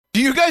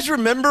Do you guys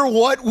remember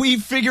what we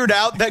figured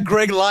out that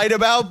Greg lied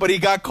about, but he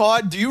got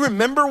caught? Do you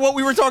remember what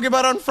we were talking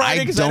about on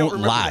Friday? I don't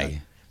lie.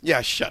 That.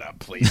 Yeah, shut up,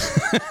 please.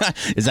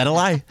 Is that a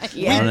lie?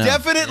 Yeah. We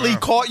definitely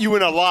caught you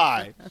in a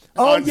lie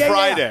on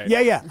Friday.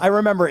 Yeah. I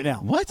remember it now.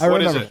 What? I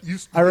remember. What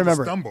is it? I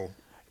remember. Stumble.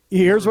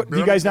 Here's what. Do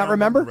you guys not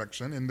remember?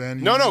 Direction, and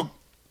then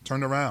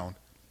turn around.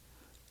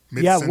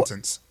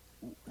 Mid-sentence.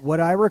 What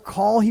I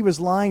recall he was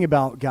lying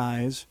about,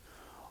 guys,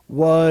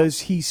 was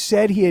he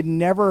said he had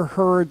never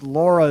heard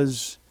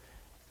Laura's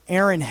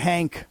Aaron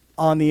Hank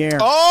on the air.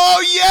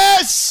 Oh,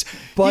 yes!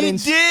 He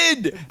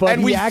did! But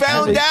and we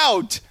found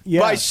out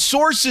by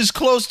sources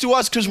close to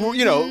us, because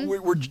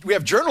we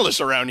have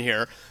journalists around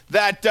here,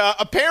 that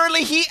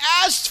apparently he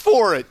asked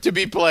for it to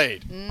be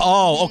played.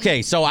 Oh,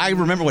 okay. So I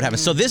remember what happened.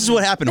 So this is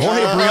what happened.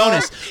 Jorge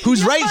Briones,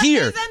 who's right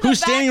here, who's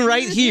standing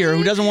right here,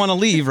 who doesn't want to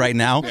leave right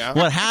now. Yeah.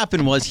 What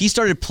happened was he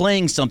started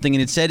playing something,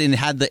 and it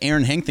had the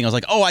Aaron Hank thing. I was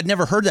like, oh, I'd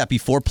never heard that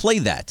before. Play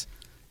that.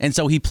 And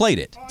so he played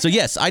it. So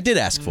yes, I did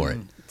ask for it.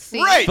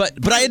 See, right,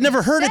 but I had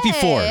never heard it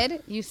before.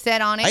 You said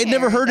on it. I had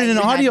never heard it in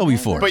audio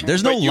before. But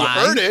there's no you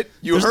lie. heard it.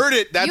 You heard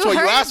it. That's why you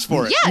asked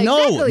for it. Yeah,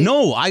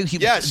 exactly.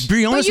 Yes.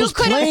 Briones was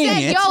playing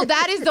it. Yo,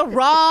 that is the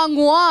wrong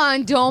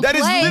one. Don't play. That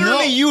is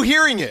literally you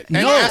hearing it and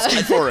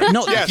asking for it.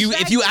 No,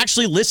 if you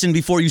actually listen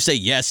before you say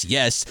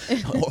yes,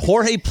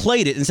 Jorge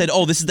played it and said,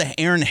 "Oh, this is the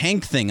Aaron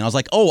Hank thing." And I was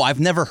like, "Oh, I've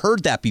never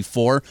heard that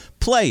before.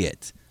 Play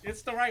it."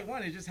 It's the right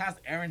one. It just has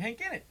Aaron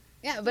Hank in it.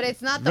 Yeah, but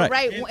it's not the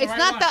right one. It's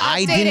not the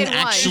updated one. I didn't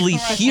actually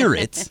hear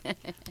it.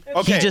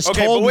 Okay, he just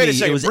told but wait me a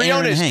second. it was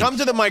Aaron Briones, Hank. come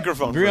to the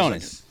microphone.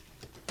 Briones.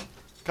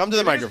 Come to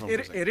the microphone.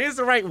 It is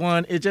the right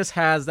one. It just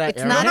has that. It's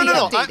Aaron not Hank.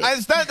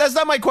 No. That's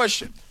not my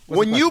question.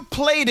 When you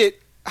played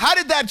it, how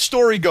did that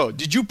story go?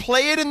 Did you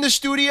play it in the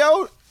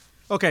studio?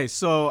 Okay,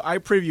 so I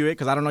preview it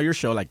because I don't know your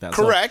show like that.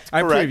 Correct. So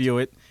I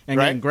preview it, and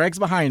then Greg's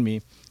behind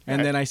me.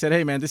 And then I said,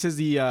 "Hey, man, this is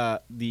the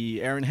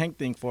Aaron Hank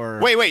thing for."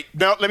 Wait.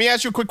 Now let me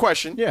ask you a quick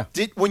question. Yeah.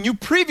 When you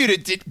previewed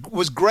it,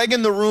 was Greg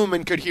in the room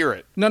and could hear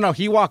it? No.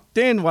 He walked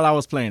in while I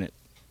was playing it.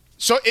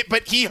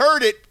 But he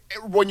heard it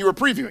when you were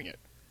previewing it.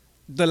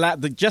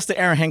 Just the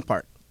Aaron Hank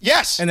part.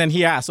 Yes. And then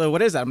he asked, "So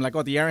what is that?" I'm like,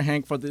 "Oh, the Aaron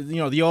Hank for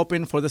the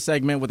open for the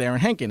segment with Aaron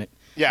Hank in it."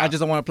 Yeah. I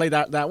just don't want to play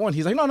that one.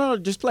 He's like, "No,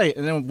 just play it."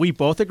 And then we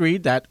both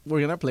agreed that we're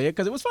gonna play it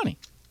because it was funny.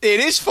 It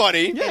is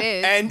funny. Yeah.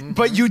 It is.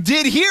 But you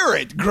did hear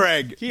it,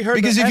 Greg. He heard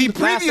because if he the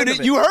last previewed end it,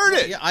 of you heard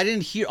it. Yeah, I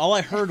didn't hear. All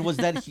I heard was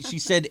that she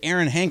said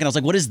Aaron Hank, and I was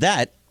like, "What is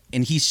that?"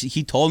 And he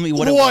told me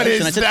what it was. What is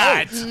and I said,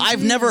 that? "Oh,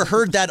 I've never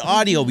heard that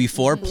audio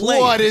before. Play."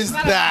 What is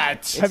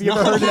that? Have you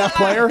ever heard of that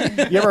player?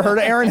 You ever heard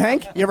of Aaron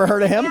Hank? You ever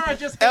heard of him?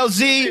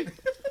 LZ.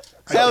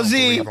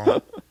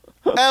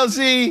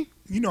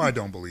 You know I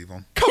don't believe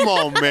him. Come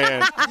on,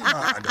 man.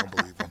 I don't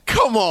believe him.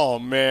 Come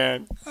on,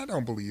 man. I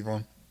don't believe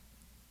him.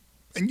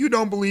 And you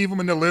don't believe him,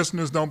 and the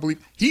listeners don't believe.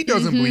 He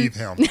doesn't believe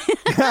him.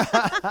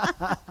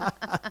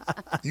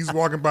 He's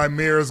walking by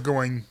mirrors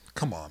going,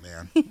 "Come on,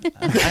 man."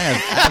 I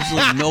have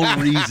absolutely no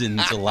reason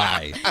to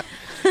lie.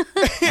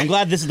 I'm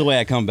glad this is the way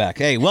I come back.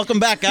 Hey, welcome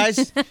back,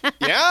 guys.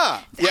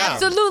 Yeah.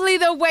 Absolutely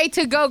the way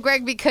to go,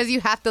 Greg, because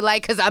you have to lie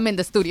because I'm in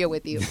the studio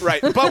with you.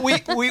 Right. But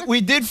we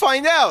did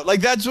find out.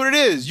 Like, that's what it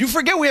is. You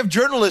forget we have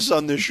journalists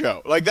on this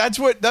show. Like, that's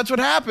what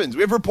happens.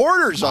 We have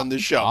reporters on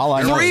this show. All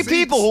I know 3 is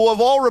people who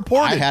have all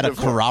reported. I had a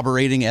before.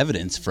 corroborating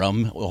evidence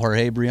from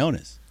Jorge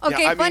Briones.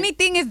 Okay, funny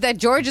thing is that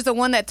George is the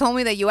one that told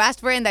me that you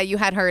asked for it and that you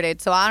had heard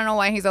it. So I don't know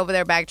why he's over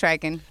there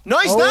backtracking. No,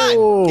 he's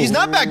not. He's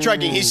not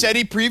backtracking. He said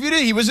he previewed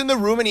it. He was in the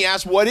room and he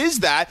asked, "What is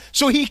that?"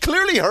 So he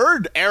clearly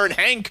heard Aaron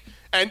Hank.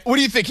 And what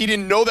do you think? He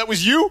didn't know that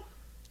was you?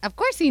 Of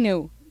course he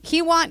knew.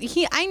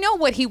 I know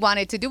what he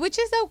wanted to do, which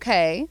is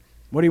okay.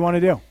 What do you want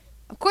to do?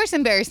 Of course,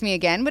 embarrass me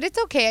again, but it's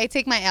okay. I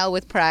take my L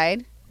with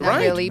pride. Not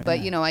really, but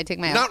I take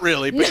my L. Not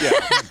really, but yeah.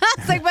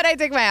 It's like, but I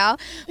take my L.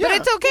 But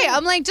it's okay.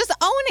 I'm like, just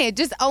own it.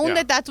 Just own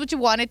that that's what you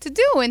wanted to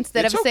do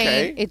instead of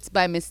saying it's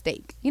by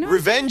mistake. You know,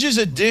 revenge is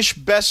a dish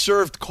best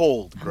served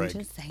cold,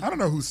 Greg. I don't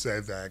know who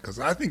said that because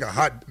I think a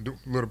hot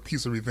little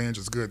piece of revenge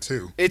is good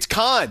too. It's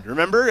Khan.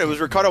 Remember? It was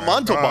Ricardo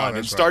Montalban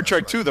in Star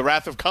Trek II, The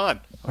Wrath of Khan.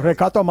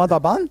 Ricardo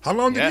Montalban? How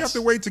long did he have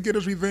to wait to get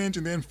his revenge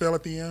and then fell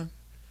at the end?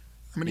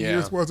 How many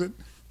years was it?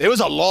 It was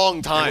a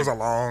long time. It was a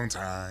long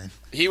time.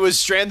 He was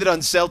stranded on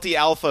Celti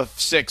Alpha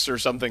 6 or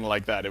something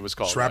like that, it was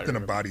called. Trapped in a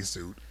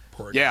bodysuit.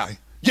 Poor guy.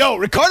 Yo,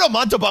 Ricardo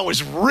Montalban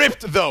was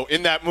ripped, though,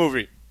 in that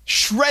movie.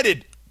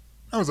 Shredded.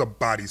 That was a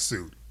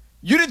bodysuit.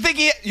 You don't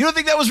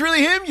think that was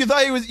really him? You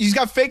thought he's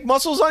got fake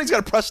muscles on? He's got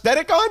a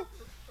prosthetic on?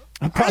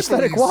 A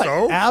prosthetic what?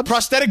 So. Abs?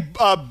 Prosthetic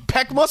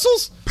pec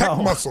muscles?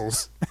 Pec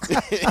muscles.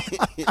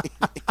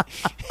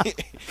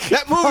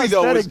 That movie,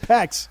 though, was...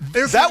 pecs.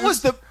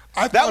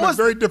 I found it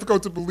very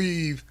difficult to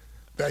believe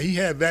that he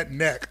had that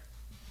neck,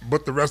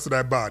 but the rest of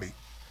that body.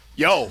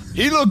 Yo,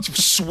 he looked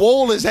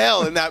swole as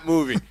hell in that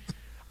movie.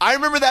 I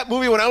remember that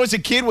movie when I was a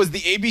kid was the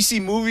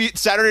ABC movie,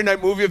 Saturday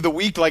night movie of the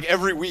week, like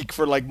every week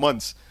for like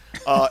months.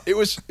 It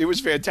was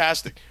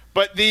fantastic.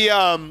 But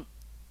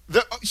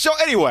so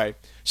anyway,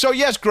 So,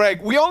 yes,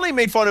 Greg, we only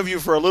made fun of you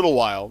for a little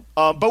while,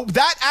 but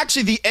that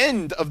actually the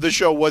end of the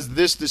show was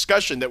this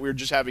discussion that we were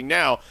just having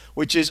now,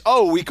 which is,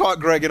 we caught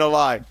Greg in a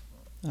lie.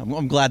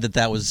 I'm glad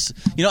that was,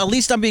 at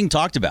least I'm being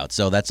talked about.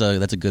 So that's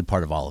a good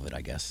part of all of it,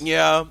 I guess.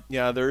 Yeah,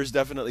 there is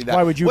definitely that.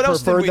 Why would you what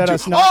prefer else did we that do?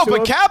 us not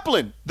but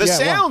Kaplan, the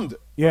sound.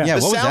 Yeah, the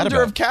what was that sounder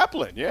about? of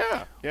Kaplan.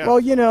 Yeah.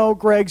 Well,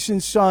 Greg,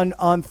 since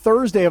on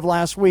Thursday of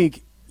last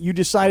week, you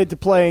decided to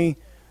play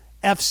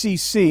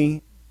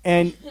FCC,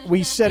 and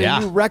we set a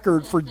new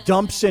record for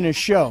dumps in a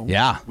show.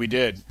 Yeah, we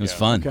did. It was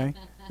fun. Okay,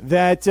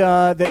 that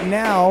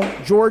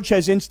now George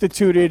has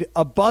instituted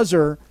a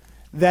buzzer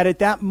that at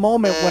that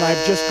moment when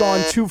I've just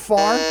gone too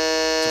far, it's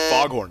a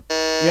foghorn.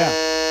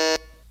 Yeah,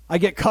 I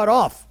get cut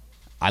off.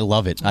 I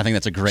love it. I think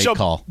that's a great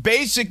call.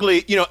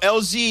 Basically,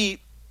 LZ.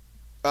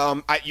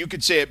 You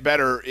could say it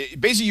better.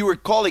 Basically, you were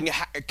calling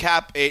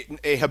Cap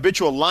a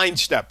habitual line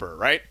stepper,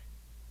 right?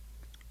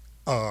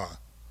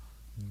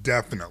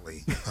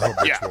 Definitely a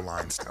habitual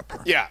line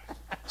stepper. Yeah.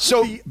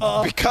 So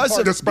because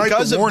of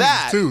the warnings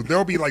that, too,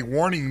 there'll be like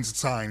warning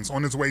signs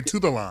on his way to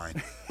the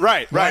line.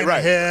 Right.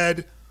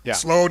 Ahead. Yeah.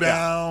 Slow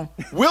down.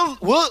 We'll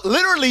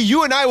literally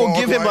you and I will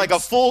give him like a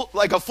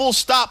full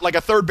stop, like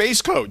a third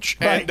base coach,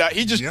 and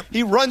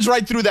he runs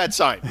right through that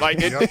sign.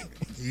 Like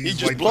he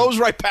just blows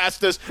right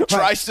past us,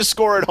 tries to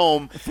score at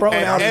home.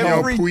 Throwing out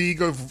every Puig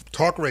of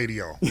talk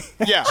radio.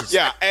 Yeah,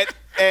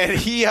 and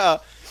he.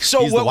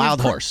 So he's the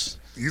wild horse.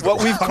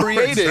 What we've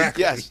created,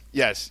 exactly.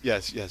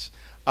 yes.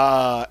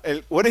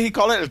 What did he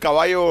call it? El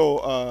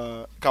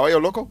caballo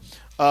loco.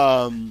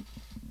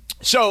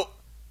 So.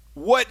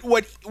 What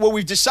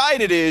we've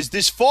decided is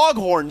this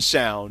foghorn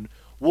sound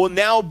will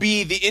now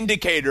be the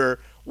indicator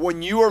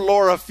when you or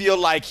Laura feel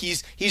like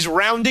he's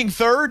rounding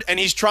third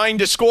and he's trying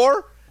to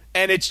score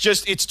and it's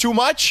too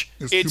much.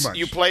 It's too much.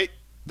 You play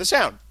the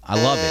sound.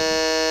 I love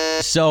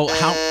it. So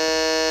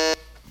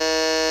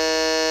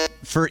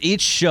for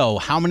each show,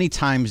 how many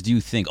times do you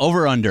think,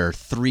 over or under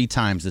 3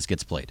 times, this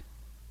gets played?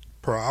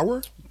 Per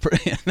hour?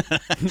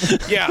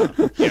 Yeah.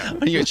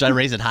 Should I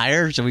raise it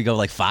higher? Should we go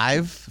like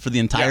 5 for the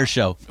entire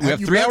show? We have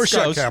 3-hour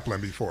shows.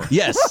 Kaplan before?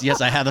 Yes,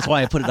 I have. That's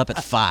why I put it up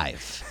at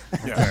 5.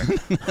 Yeah.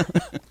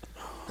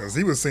 Because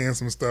he was saying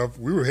some stuff.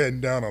 We were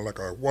heading down on like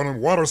one of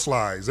the water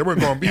slides. There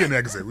wasn't going to be an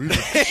exit.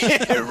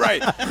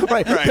 Right.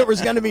 There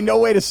was going to be no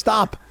way to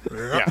stop.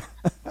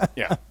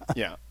 Yeah.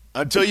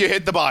 Until you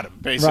hit the bottom,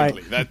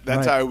 basically. Right.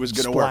 That's how it was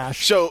going to work.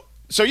 So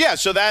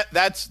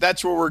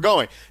that's where we're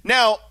going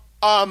now.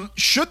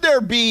 Should there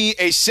be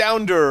a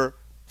sounder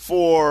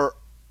for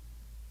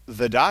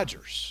the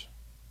Dodgers?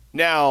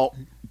 Now,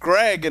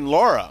 Greg and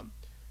Laura,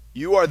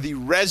 you are the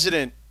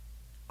resident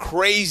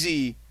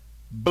crazy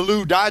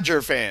Blue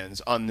Dodger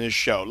fans on this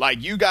show.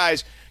 Like you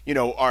guys,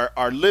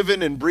 are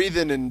living and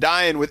breathing and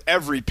dying with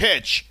every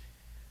pitch.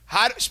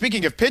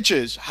 Speaking of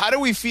pitches, how do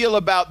we feel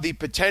about the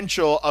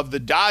potential of the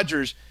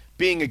Dodgers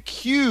being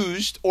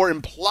accused or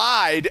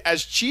implied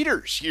as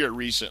cheaters here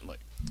recently?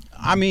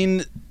 I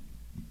mean,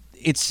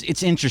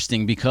 it's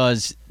interesting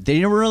because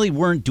they really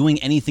weren't doing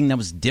anything that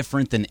was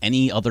different than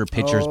any other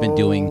pitcher's been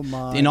doing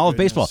in all of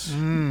baseball.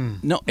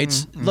 No,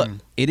 look,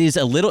 it is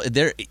a little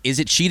there. Is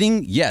it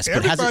cheating? Yes,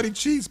 but everybody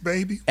cheats,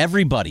 baby.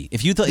 Everybody.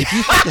 If you think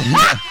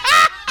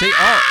they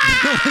are.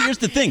 Here's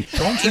the thing.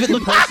 Don't take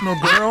it personal,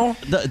 girl.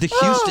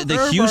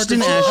 The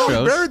Houston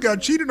Astros. Barry got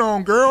cheated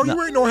on, girl.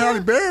 You ain't know Halle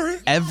Berry.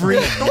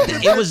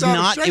 It was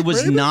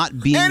not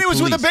being. And it was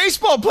policed. with a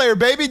baseball player,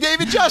 baby,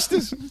 David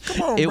Justice.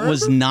 Come on, it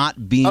was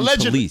not being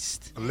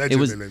policed. Allegedly. It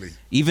was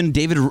even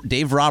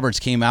Dave Roberts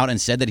came out and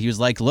said that he was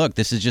like, look,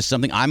 this is just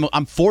something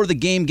I'm for the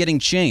game getting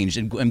changed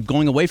and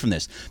going away from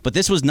this. But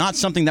this was not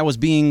something that was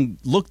being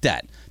looked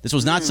at. This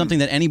was not something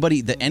that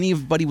anybody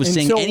was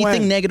saying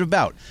anything negative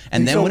about.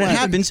 And then when it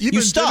happens,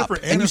 you stop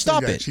and you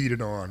stop it.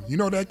 Cheated on. You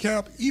know that,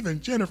 Cap? Even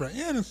Jennifer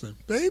Aniston,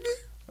 baby.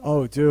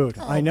 Oh, dude,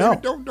 I know.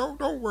 Baby,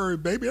 don't worry,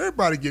 baby.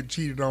 Everybody get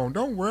cheated on.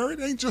 Don't worry. It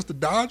ain't just the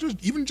Dodgers.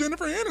 Even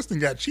Jennifer Aniston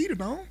got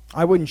cheated on.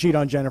 I wouldn't cheat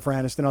on Jennifer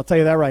Aniston. I'll tell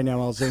you that right now,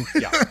 LZ.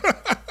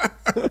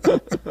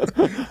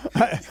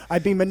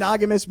 I'd be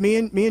monogamous. Me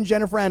and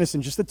Jennifer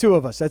Aniston, just the two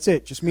of us. That's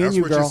it. Just me and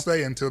you, girl. That's what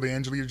you say until the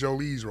Angelina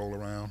Jolies roll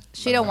around.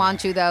 She don't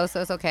want you though,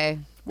 so it's okay.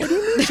 What do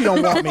you mean she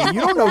don't want me? You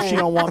don't know she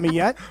don't want me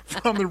yet.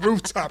 From the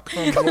rooftop.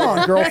 Come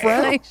on,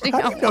 girlfriend.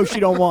 How do you know she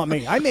don't want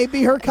me? I may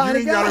be her kind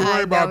of guy. You ain't got to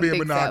worry about being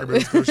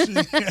monogamous.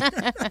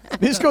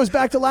 This goes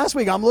back to last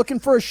week. I'm looking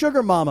for a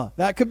sugar mama.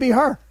 That could be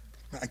her.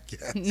 I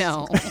guess.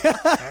 No.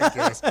 I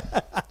guess.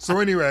 So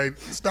anyway,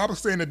 stop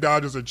saying the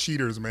Dodgers are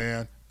cheaters,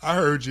 man. I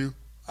heard you.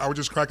 I was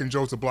just cracking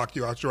jokes to block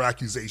you out your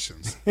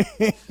accusations.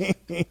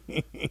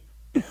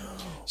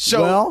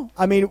 Well,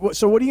 I mean,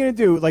 so what are you going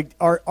to do? Like,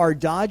 are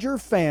Dodger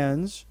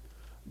fans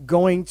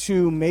going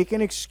to make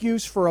an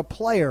excuse for a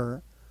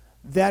player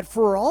that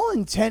for all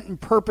intent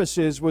and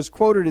purposes was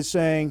quoted as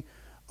saying,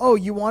 oh,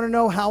 you want to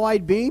know how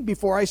I'd be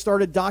before I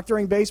started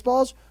doctoring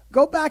baseballs?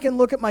 Go back and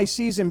look at my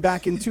season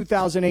back in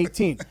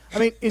 2018. I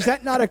mean, is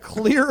that not a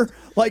clear,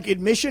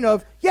 admission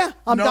of, yeah,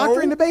 I'm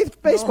doctoring the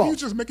baseball? No,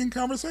 he's just making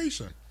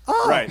conversation.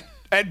 Oh. Right.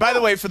 And by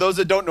the way, for those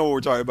that don't know what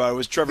we're talking about, it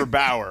was Trevor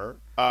Bauer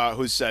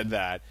who said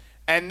that.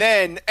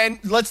 And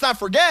let's not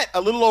forget,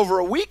 a little over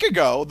a week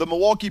ago, the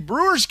Milwaukee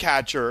Brewers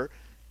catcher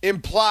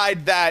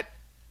implied that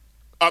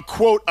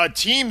a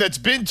team that's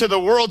been to the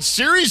World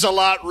Series a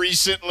lot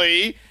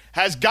recently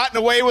has gotten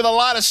away with a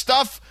lot of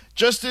stuff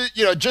just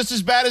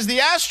as bad as the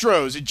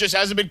Astros. It just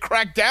hasn't been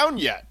cracked down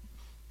yet.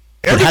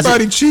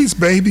 Everybody cheats,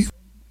 baby.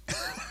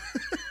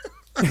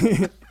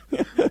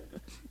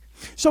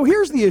 So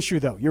here's the issue,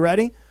 though. You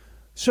ready?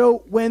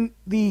 So when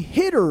the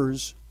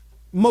hitters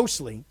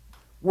mostly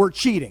were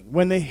cheating,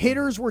 when the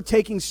hitters were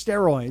taking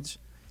steroids,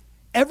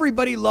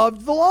 everybody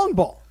loved the long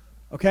ball.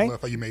 Okay? I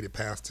love how you made it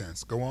past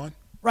tense. Go on.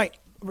 Right.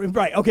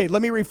 Okay,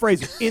 let me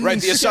rephrase it. In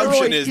the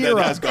assumption is era,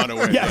 that has gone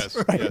away. Yes,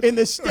 right. Yes. In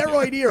the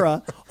steroid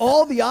era,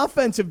 all the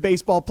offensive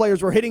baseball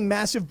players were hitting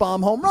massive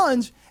bomb home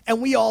runs,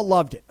 and we all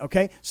loved it,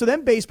 okay? So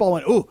then baseball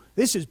went, ooh,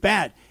 this is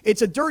bad.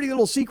 It's a dirty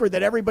little secret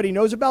that everybody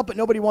knows about, but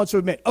nobody wants to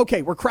admit.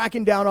 Okay, we're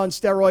cracking down on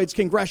steroids,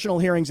 congressional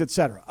hearings,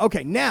 etc.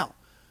 Okay, now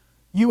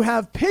you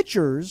have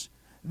pitchers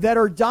that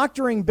are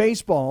doctoring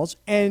baseballs,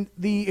 and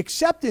the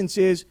acceptance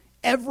is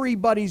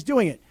everybody's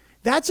doing it.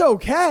 That's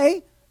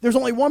okay. There's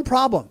only one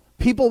problem.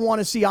 People want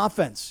to see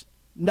offense.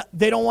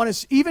 They don't want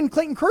to. Even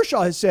Clayton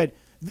Kershaw has said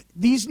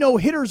these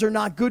no-hitters are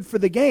not good for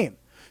the game.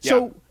 Yeah.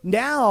 So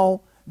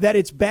now that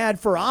it's bad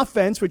for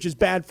offense, which is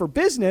bad for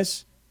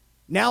business,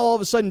 now all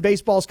of a sudden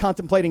baseball's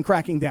contemplating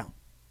cracking down.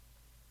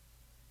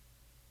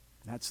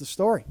 That's the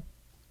story.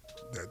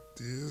 That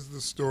is the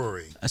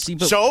story.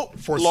 So,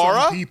 for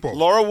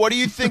Laura, what do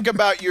you think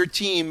about your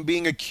team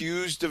being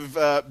accused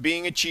of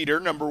being a cheater,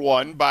 number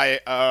one, by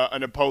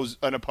an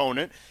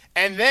opponent,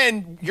 and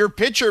then your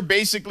pitcher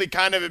basically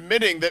kind of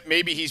admitting that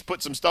maybe he's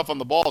put some stuff on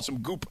the ball, some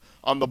goop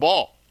on the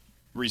ball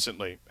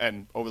recently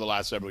and over the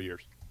last several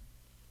years?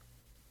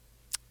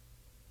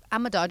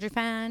 I'm a Dodger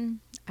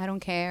fan. I don't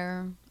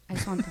care. I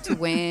just want them to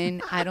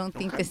win. I don't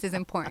think this is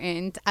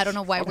important. I don't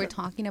know why we're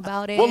talking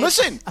about it. Well,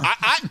 listen.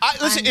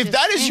 Listen. If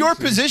that is your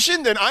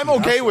position, then I'm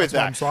okay with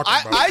that. I'm fine.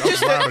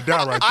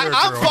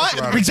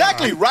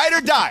 Exactly, ride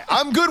or die.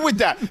 I'm good with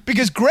that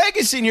because Greg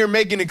is sitting here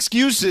making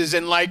excuses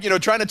and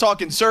trying to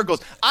talk in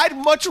circles. I'd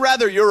much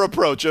rather your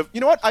approach of,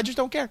 you know what? I just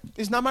don't care.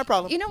 It's not my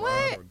problem. You know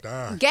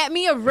what? Get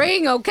me a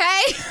ring,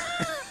 okay?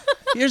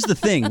 Here's the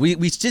thing.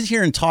 We sit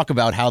here and talk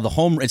about how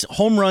it's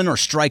home run or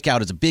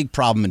strikeout is a big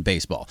problem in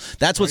baseball.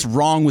 That's what's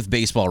wrong with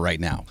baseball right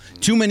now.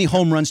 Too many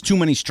home runs, too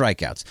many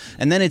strikeouts.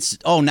 And then it's,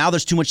 now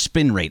there's too much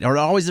spin rate. Or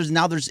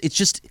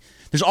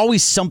there's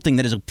always something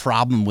that is a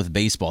problem with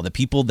baseball that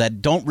people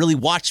that don't really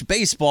watch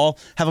baseball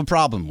have a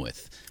problem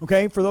with.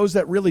 Okay, for those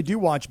that really do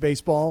watch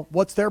baseball,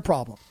 what's their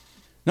problem?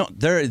 No,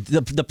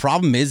 the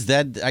problem is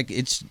that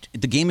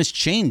the game has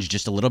changed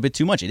just a little bit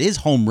too much. It is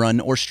home run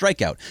or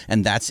strikeout,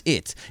 and that's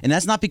it. And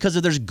that's not because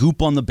there's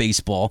goop on the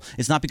baseball.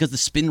 It's not because the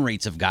spin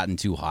rates have gotten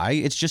too high.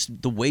 It's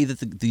just the way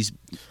that the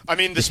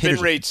spin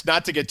rates,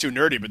 not to get too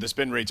nerdy, but the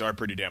spin rates are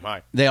pretty damn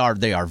high. They are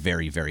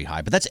very, very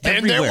high. But that's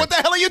everywhere. What the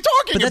hell are you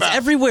talking about? That's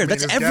everywhere.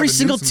 That's every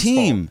single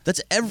team. Fault.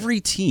 That's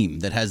every team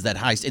that has that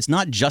high. It's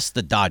not just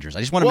the Dodgers. I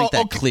just want to make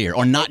that clear.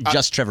 Or not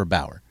just Trevor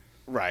Bauer.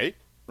 Right.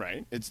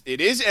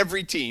 It is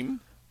every team.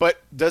 But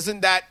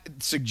doesn't that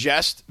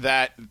suggest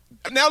that?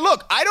 Now,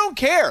 look, I don't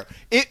care.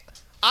 This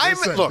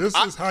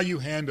is how you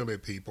handle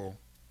it, people.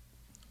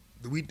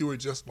 We do it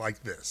just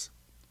like this.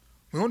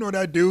 We don't know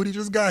that dude. He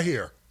just got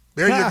here.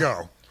 There you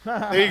go.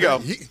 There you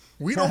go.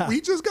 We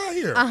just got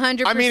here.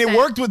 100%. I mean, it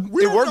worked with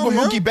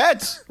Mookie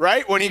Betts,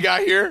 right? When he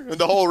got here,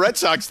 the whole Red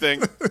Sox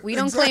thing. We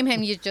don't claim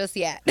him just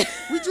yet.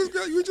 We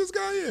just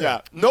got here.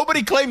 Yeah.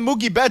 Nobody claimed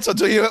Mookie Betts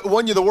until he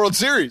won you the World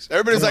Series.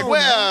 Everybody's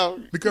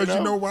because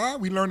you know why?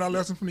 We learned our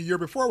lesson from the year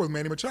before with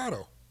Manny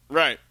Machado.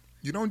 Right.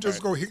 You don't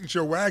just go hitting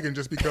your wagon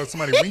just because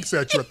somebody winks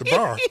at you at the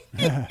bar.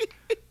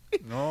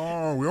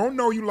 No, we don't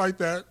know you like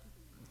that.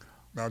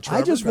 Now,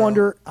 Trevor,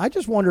 I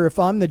just wonder if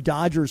I'm the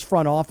Dodgers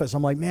front office.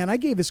 I'm like, man, I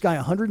gave this guy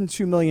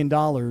 $102 million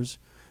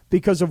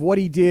because of what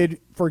he did,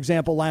 for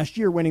example, last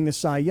year winning the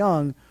Cy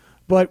Young.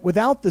 But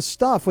without the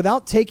stuff,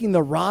 without taking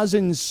the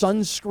rosin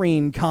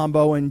sunscreen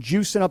combo and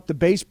juicing up the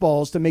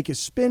baseballs to make his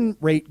spin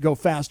rate go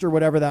faster,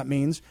 whatever that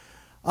means.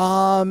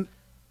 Rotation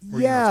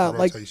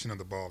of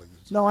the ball.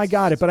 No, I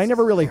got it, but I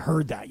never really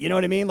heard that. You know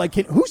what I mean? Like,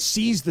 who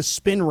sees the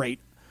spin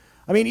rate?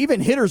 I mean, even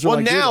hitters are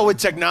like... Well, now with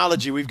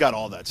technology, we've got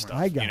all that stuff.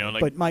 I got it.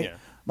 But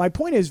my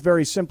point is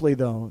very simply,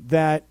 though,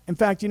 that, in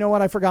fact, you know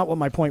what? I forgot what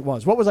my point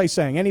was. What was I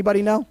saying?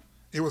 Anybody know?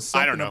 It was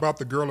something about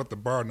the girl at the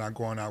bar not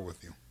going out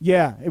with you.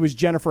 Yeah, it was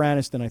Jennifer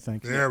Aniston, I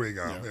think. There we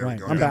go. There we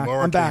go.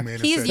 I'm back.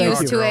 He's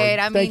used to it.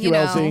 I mean, Thank you,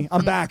 LZ.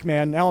 I'm back,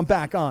 man. Now I'm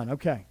back on.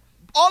 Okay.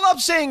 All I'm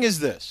saying is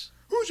this.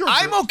 Who's your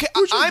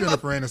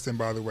Jennifer Aniston,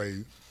 by the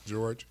way,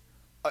 George?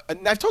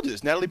 I've told you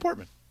this. Natalie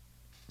Portman.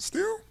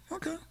 Still?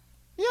 Okay.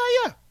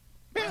 Yeah.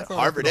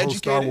 Harvard educated.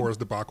 Star Wars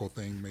debacle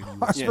thing maybe.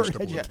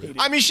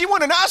 I mean, she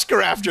won an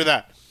Oscar after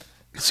that.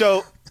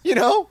 So,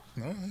 All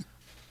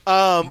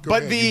right.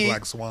 But you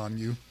Black Swan,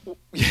 you.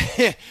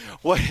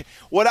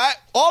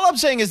 All I'm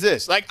saying is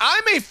this. Like,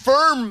 I'm a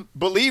firm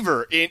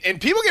believer in, and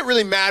people get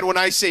really mad when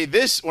I say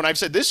this, when I've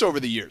said this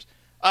over the years.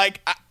 Like,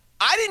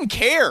 I didn't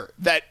care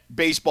that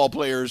baseball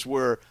players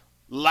were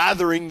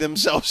lathering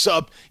themselves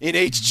up in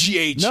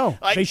HGH. No,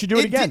 they should do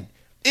it again.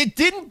 It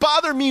didn't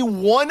bother me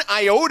one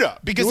iota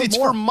because it's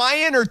for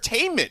my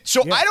entertainment.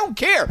 So I don't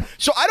care.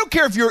 So I don't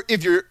care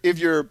if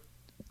you're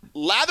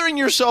lathering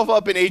yourself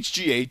up in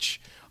HGH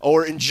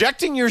or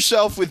injecting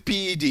yourself with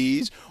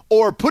PEDs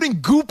or putting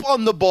goop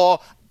on the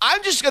ball.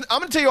 I'm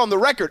gonna tell you on the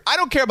record, I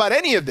don't care about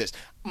any of this.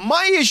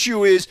 My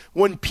issue is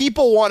when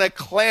people want to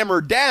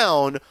clamor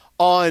down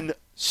on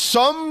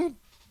some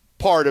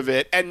part of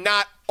it and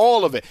not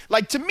all of it.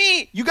 Like, to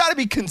me, you got to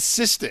be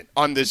consistent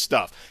on this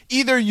stuff.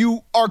 Either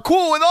you are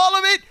cool with all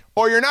of it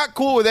or you're not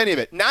cool with any of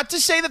it. Not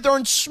to say that there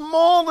aren't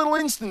small little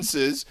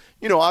instances.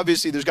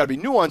 Obviously there's got to be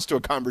nuance to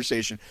a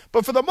conversation.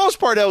 But for the most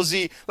part,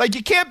 LZ, like,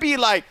 you can't be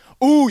like,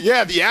 ooh,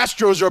 yeah, the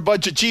Astros are a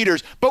bunch of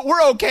cheaters, but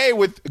we're okay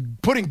with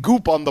putting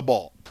goop on the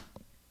ball.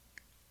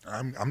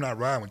 I'm not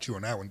riding with you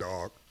on that one,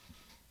 dog.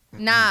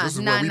 Nah, this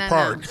is where we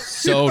part.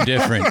 So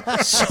different.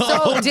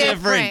 So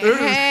different.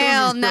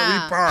 Hell no.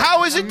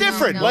 How is it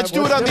different? No. Let's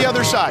do it on the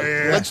other side.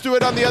 Let's do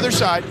it on the other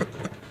side.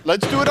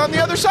 Let's do it on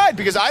the other side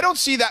because I don't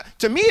see that.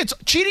 To me, it's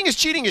cheating is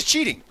cheating is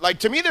cheating. Like,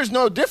 to me, there's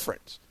no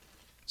difference.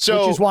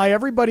 So, which is why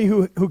everybody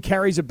who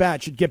carries a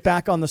bat should get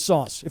back on the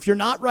sauce. If you're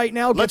not right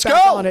now, get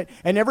back on it.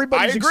 And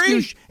everybody's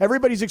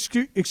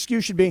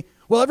excuse should be,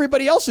 well,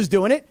 everybody else is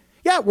doing it.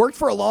 Yeah, it worked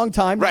for a long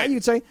time. Right. Now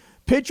you'd say,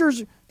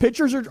 pitchers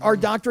are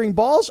doctoring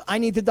balls. I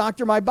need to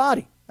doctor my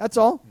body. That's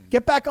all.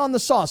 Get back on the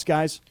sauce,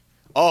 guys.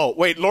 Oh,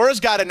 wait. Laura's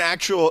got an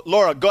actual.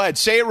 Laura, go ahead.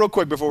 Say it real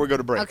quick before we go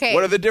to break. Okay.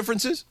 What are the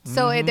differences?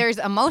 So there's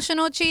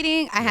emotional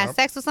cheating. I had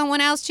sex with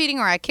someone else cheating,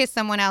 or I kissed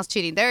someone else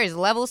cheating. There is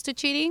levels to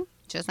cheating.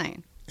 Just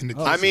saying.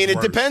 I mean,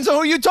 it depends on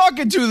who you're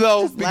talking to,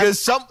 though,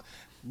 because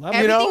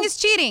everything is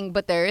cheating,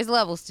 but there is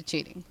levels to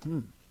cheating.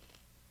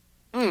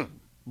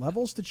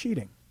 Levels to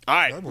cheating. All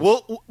right.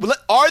 Well,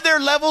 are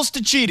there levels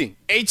to cheating?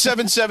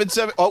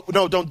 8777. Oh,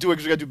 no, don't do it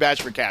because we got to do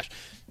Bash for Cash.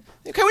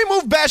 Can we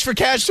move Bash for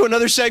Cash to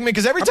another segment?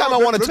 Because every time I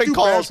want to take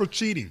calls. Bash for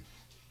cheating.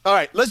 All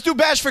right, let's do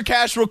Bash for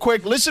Cash real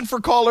quick. Listen for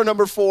caller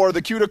number 4,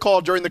 the cue to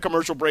call during the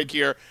commercial break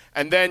here,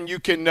 and then you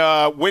can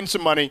win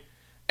some money.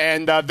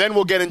 And then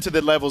we'll get into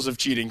the levels of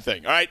cheating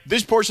thing. All right,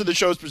 this portion of the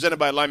show is presented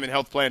by Alignment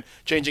Health Plan,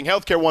 changing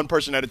healthcare one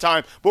person at a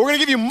time. But we're going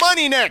to give you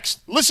money next.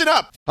 Listen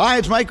up. Hi,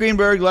 it's Mike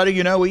Greenberg letting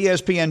you know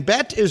ESPN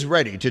Bet is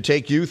ready to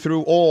take you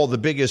through all the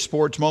biggest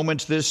sports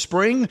moments this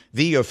spring.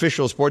 The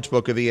official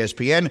sportsbook of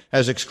ESPN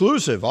has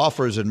exclusive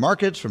offers and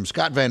markets from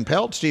Scott Van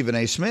Pelt, Stephen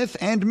A. Smith,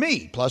 and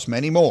me, plus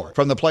many more.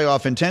 From the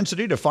playoff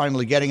intensity to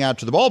finally getting out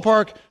to the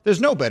ballpark,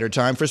 there's no better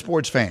time for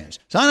sports fans.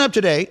 Sign up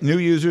today. New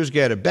users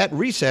get a bet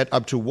reset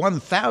up to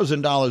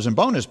 $1,000 in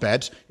bonus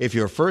bets if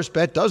your first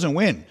bet doesn't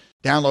win.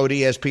 Download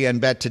ESPN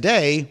Bet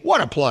today.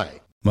 What a play.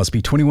 Must be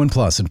 21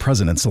 plus and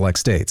present in select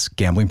states.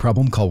 Gambling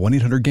problem? Call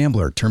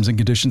 1-800-GAMBLER. Terms and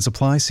conditions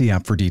apply. See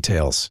app for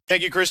details.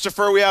 Thank you,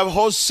 Christopher. We have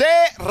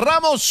Jose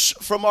Ramos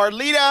from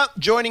Arleta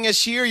joining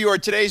us here. You are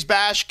today's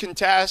Bash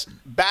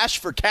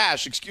for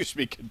Cash,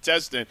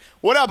 contestant.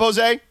 What up,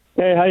 Jose?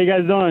 Hey, how you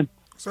guys doing?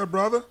 What's up,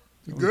 brother?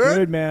 You good?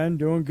 Good, man.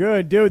 Doing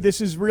good. Dude, this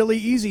is really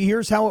easy.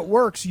 Here's how it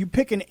works. You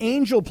pick an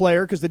Angel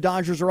player because the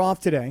Dodgers are off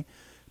today.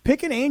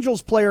 Pick an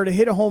Angels player to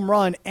hit a home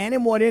run and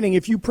in what inning.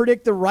 If you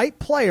predict the right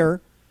player,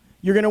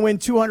 you're going to win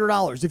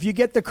 $200. If you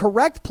get the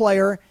correct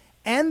player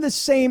and the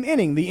same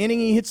inning, the inning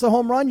he hits the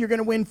home run, you're going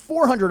to win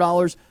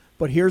 $400.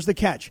 But here's the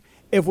catch.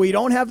 If we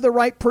don't have the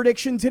right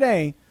prediction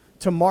today,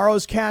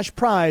 tomorrow's cash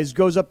prize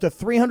goes up to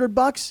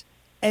 $300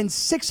 and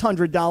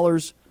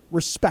 $600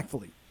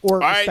 respectively.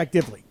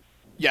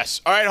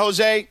 Yes. All right,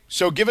 Jose.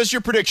 So give us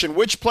your prediction.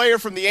 Which player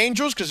from the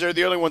Angels, because they're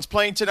the only ones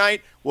playing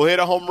tonight, will hit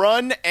a home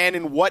run and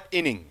in what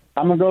inning?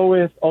 I'm going to go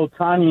with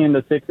Ohtani in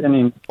the 6th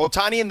inning.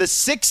 Ohtani in the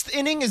 6th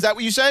inning? Is that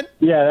what you said?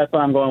 Yeah, that's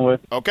what I'm going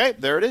with. Okay,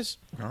 there it is.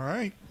 All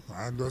right.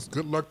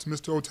 Good luck to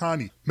Mr.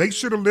 Ohtani. Make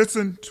sure to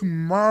listen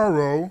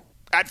tomorrow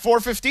at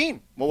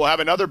 4:15. We'll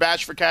have another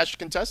Bash for Cash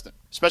contestant.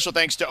 Special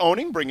thanks to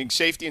Owning, bringing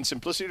safety and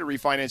simplicity to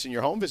refinancing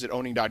your home. Visit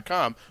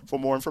owning.com for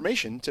more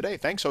information today.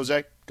 Thanks,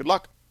 Jose. Good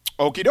luck.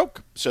 Okie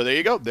doke. So there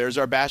you go. There's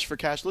our Bash for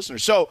Cash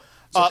listeners. So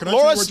can I tell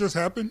you what just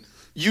happened?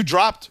 You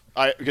dropped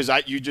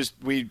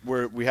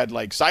we had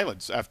like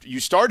silence after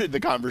you started the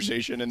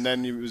conversation, and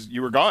then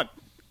you were gone.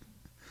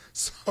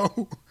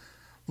 So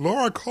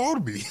Laura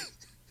called me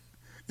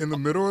in the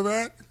middle of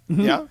that.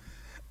 Yeah.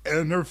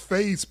 And her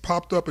face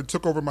popped up and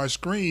took over my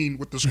screen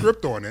with the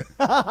script on it.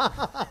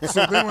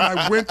 So then when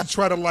I went to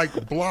try to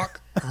block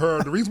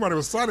her, the reason why there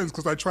was silence is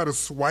because I tried to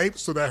swipe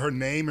so that her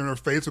name and her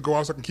face would go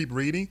out so I can keep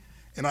reading,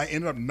 and I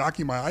ended up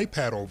knocking my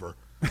iPad over.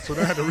 So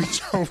then I had to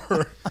reach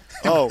over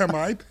and grab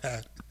my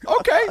iPad.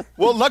 Okay.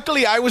 Well,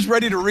 luckily I was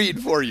ready to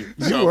read for you.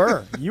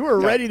 So. You were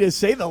ready to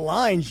say the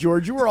lines,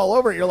 George. You were all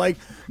over it. You're like,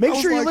 make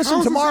sure you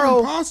listen tomorrow.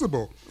 This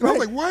impossible. And I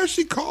was like, why is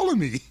she calling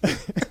me?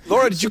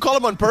 Laura, did you call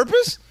him on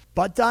purpose?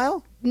 Butt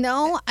dial?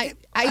 No,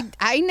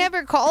 I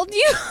never called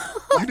you.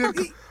 You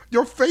didn't.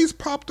 Your face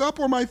popped up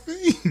on my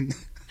thing.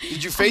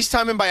 Did you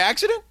FaceTime him by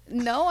accident?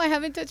 No, I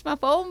haven't touched my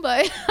phone,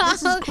 but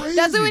This is crazy.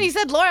 that's when he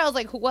said Laura. I was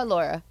like, what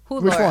Laura? Who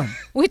Which Laura? one?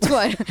 Which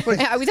one?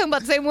 Are we talking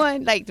about the same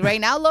one? Like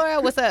right now, Laura?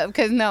 What's up?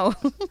 Because no.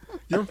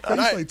 Your face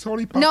like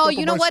totally popped No, up you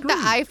on know my what? screen.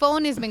 The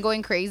iPhone has been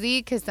going crazy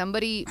because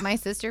my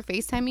sister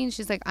FaceTimed me and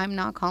she's like, I'm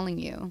not calling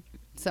you.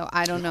 So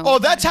I don't know. Oh,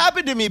 that's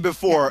happened to me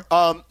before.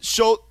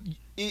 So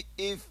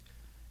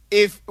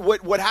if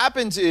what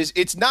happens is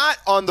it's not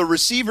on the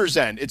receiver's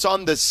end, it's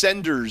on the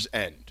sender's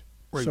end.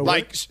 Wait, So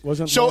Like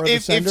wasn't so Laura the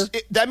if sender?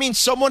 that means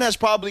someone has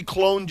probably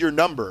cloned your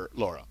number,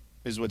 Laura,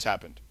 is what's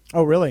happened.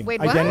 Oh, really? Wait,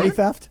 what? Identity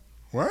theft?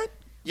 What?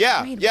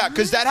 Yeah, Wait, yeah,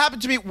 because that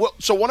happened to me. Well,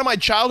 so one of my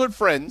childhood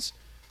friends.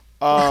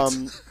 No,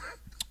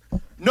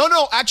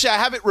 actually, I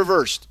have it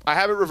reversed.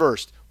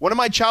 One of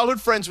my childhood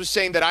friends was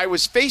saying that I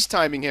was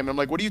FaceTiming him. I'm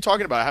like, what are you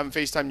talking about? I haven't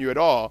FaceTimed you at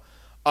all.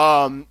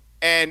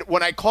 And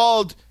when I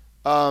called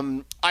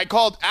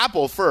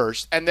Apple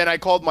first, and then I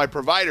called my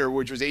provider,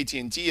 which was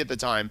AT&T at the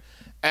time,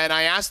 and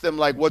I asked them,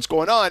 like, what's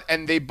going on?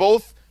 And they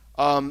both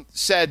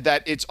said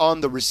that it's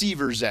on the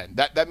receiver's end.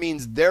 That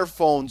means their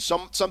phone,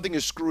 something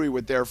is screwy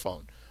with their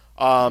phone.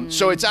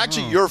 So it's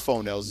actually your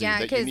phone, LZ, Yeah,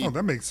 that you 'cause- need. Oh,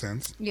 that makes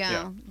sense.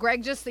 Yeah.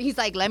 Greg he's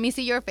like, let me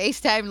see your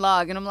FaceTime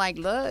log. And I'm like,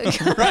 look.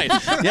 Right.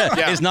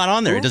 Yeah. It's not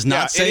on there. It does not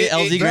Yeah, say it-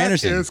 LZ it- That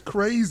Granderson. is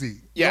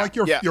crazy. Yeah, Like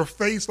your yeah.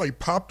 face like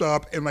popped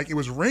up and like it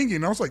was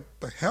ringing. I was like,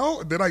 the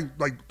hell? Then I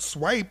like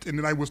swiped and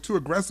then I was too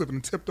aggressive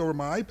and tipped over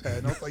my iPad.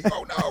 And I was like,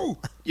 oh no.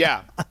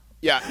 Yeah.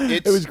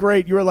 It was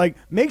great. You were like,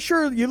 make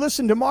sure you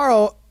listen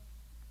tomorrow.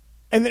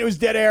 And then it was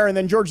dead air. And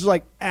then George was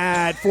like,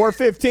 at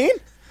 4:15?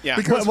 Yeah.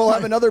 Because We'll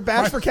have another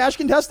batch for cash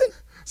contestant?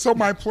 So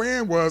my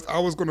plan was I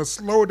was going to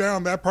slow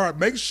down that part.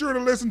 Make sure to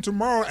listen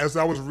tomorrow as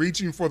I was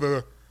reaching for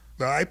the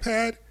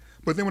iPad.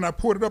 But then when I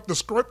pulled it up, the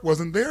script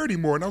wasn't there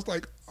anymore. And I was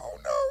like, oh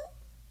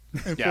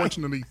no. And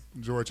fortunately,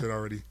 George had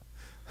already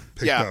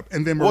picked up.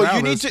 And then Well,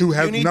 Morales, who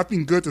has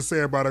nothing good to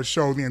say about our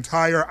show the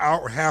entire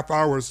half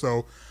hour or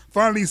so,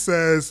 finally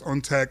says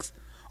on text,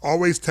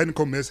 always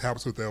technical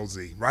mishaps with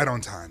LZ. Right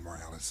on time,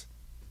 Morales.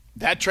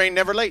 That train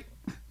never late.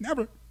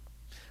 Never.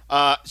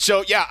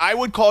 So yeah, I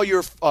would call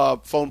your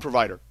phone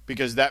provider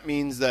because that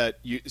means that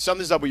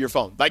something's up with your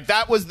phone. Like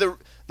that was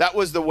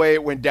the way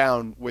it went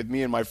down with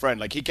me and my friend.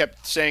 Like he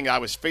kept saying I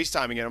was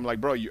FaceTiming and I'm like,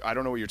 bro, I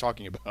don't know what you're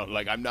talking about.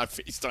 Like I'm not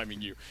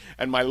FaceTiming you,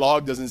 and my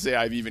log doesn't say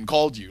I've even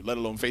called you, let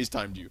alone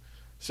FaceTimed you.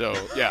 So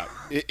yeah,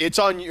 it's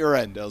on your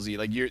end, LZ.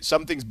 Like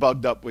something's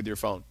bugged up with your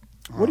phone.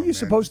 What are you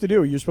supposed to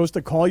do? You're supposed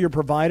to call your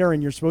provider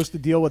and you're supposed to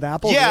deal with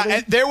Apple? Yeah, really?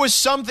 and there was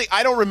something,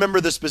 I don't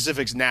remember the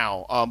specifics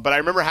now, but I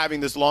remember having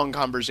this long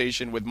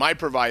conversation with my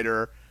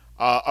provider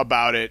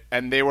about it,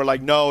 and they were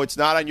like, no, it's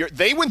not on your,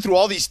 they went through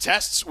all these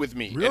tests with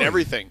me and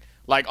everything,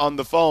 like on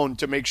the phone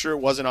to make sure it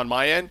wasn't on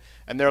my end,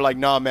 and they're like,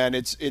 no, man,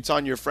 it's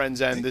on your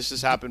friend's end, this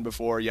has happened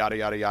before, yada,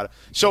 yada, yada.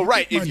 So,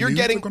 right, if you're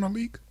getting... going to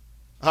leak?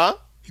 Huh?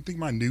 You think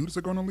my nudes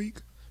are going to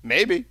leak?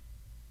 Maybe.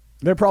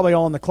 They're probably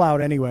all in the cloud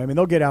anyway. I mean,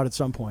 they'll get out at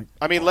some point.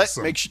 I mean, just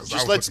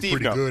let Steve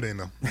pretty know. good in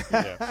them.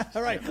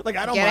 All right. Like,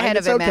 I don't Get mind. ahead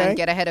It's of it, okay. man.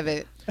 Get ahead of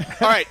it.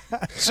 All right.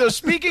 So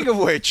speaking of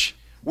which,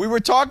 we were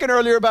talking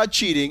earlier about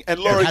cheating, and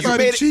Laura,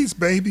 Everybody cheats,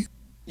 baby.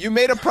 you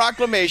made a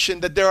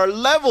proclamation that there are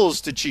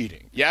levels to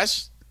cheating.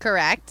 Yes?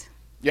 Correct.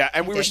 Yeah,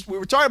 and we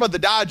were talking about the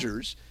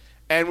Dodgers,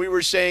 and we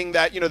were saying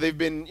that they've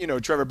been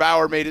Trevor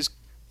Bauer made his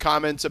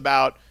comments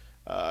about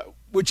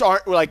which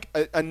aren't like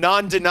a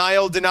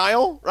non-denial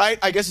denial, right?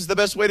 I guess is the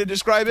best way to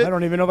describe it. I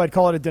don't even know if I'd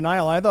call it a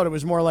denial. I thought it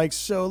was more like,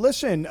 so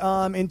listen,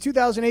 in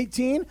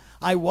 2018,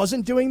 I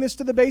wasn't doing this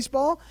to the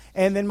baseball,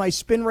 and then my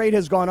spin rate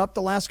has gone up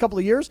the last couple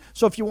of years.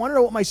 So if you want to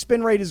know what my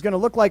spin rate is going to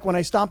look like when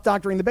I stop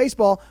doctoring the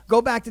baseball,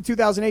 go back to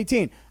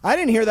 2018. I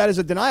didn't hear that as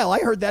a denial.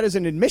 I heard that as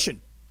an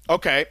admission.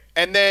 Okay,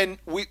 and then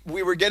we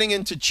were getting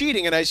into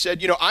cheating, and I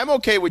said, I'm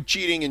okay with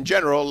cheating in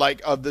general,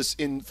 like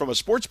from a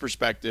sports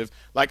perspective.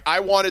 Like I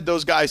wanted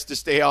those guys to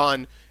stay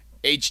on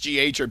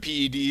HGH or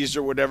PEDs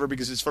or whatever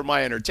because it's for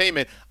my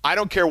entertainment. I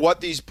don't care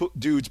what these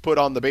dudes put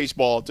on the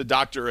baseball to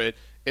doctor it,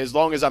 as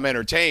long as I'm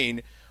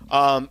entertained.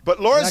 But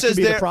Laura That says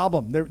could be the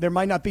problem. There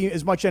might not be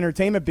as much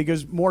entertainment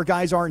because more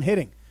guys aren't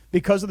hitting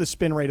because of the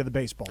spin rate of the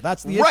baseball.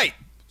 That's the issue. Right.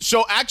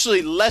 So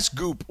actually, less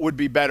goop would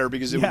be better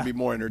because it would be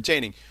more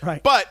entertaining.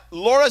 Right. But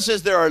Laura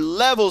says there are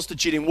levels to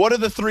cheating. What are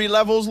the 3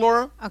 levels,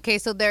 Laura? Okay,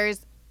 so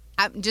there's,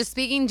 just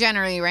speaking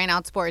generally right now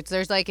in sports,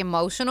 there's like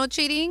emotional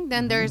cheating.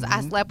 Then there's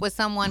I slept with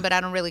someone, but I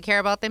don't really care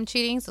about them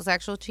cheating, so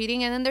sexual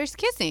cheating. And then there's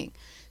kissing.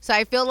 So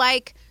I feel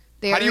like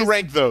How do you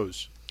rank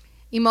those?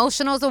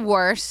 Emotional's the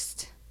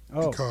worst.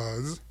 Oh.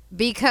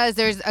 Because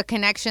there's a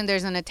connection,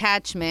 there's an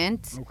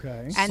attachment.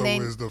 Okay. And so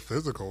then is the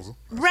physicals.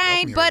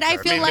 Right, but I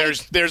feel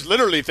like there's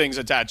literally things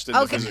attached to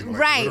the physical.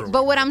 Right,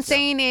 but what I'm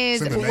saying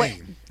is It's in the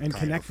name, and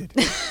connected.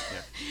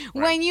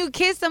 when you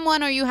kiss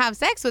someone or you have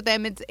sex with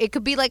them, it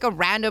could be like a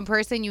random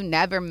person you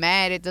never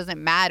met. It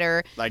doesn't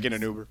matter. Like in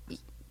an Uber.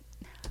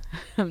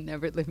 I'm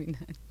never living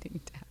that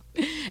thing down.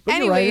 But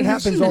you're right, it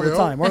happens all the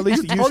time, or at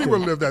least it used Totally to.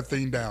 would live that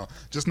thing down,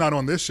 just not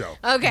on this show.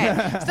 Okay.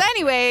 So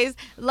anyways,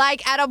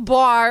 like at a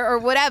bar or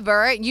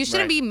whatever, you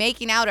shouldn't be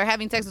making out or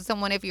having sex with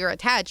someone if you're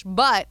attached.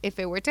 But if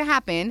it were to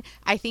happen,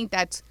 I think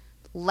that's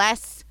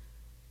less.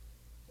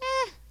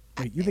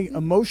 Wait, you think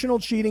emotional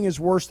cheating is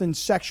worse than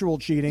sexual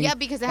cheating? Yeah,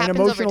 because it and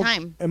happens over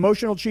time.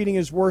 Emotional cheating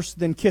is worse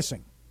than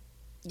kissing.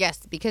 Yes,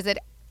 because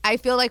I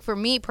feel like for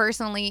me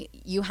personally,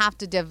 you have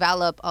to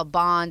develop a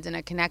bond and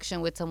a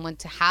connection with someone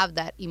to have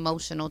that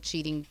emotional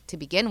cheating to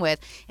begin with.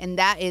 And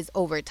that is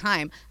over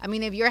time. I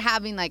mean, if you're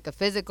having like a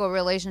physical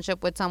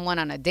relationship with someone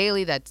on a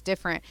daily, that's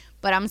different.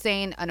 But I'm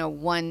saying on a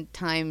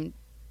one-time,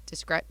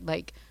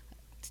 like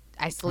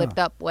I slipped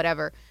up,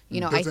 whatever.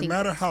 Does it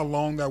matter how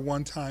long that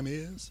one time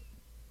is?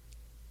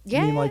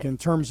 Yeah. You mean like in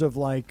terms of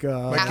like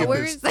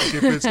hours?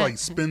 If it's like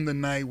spend the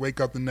night, wake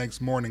up the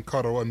next morning,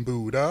 cuddle and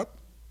booed up?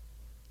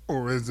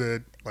 Or is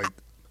it like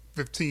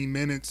 15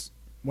 minutes,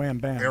 wham,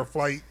 bam, air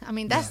flight? I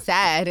mean, that's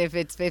sad if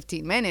it's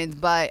 15 minutes.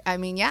 But, I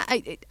mean, yeah,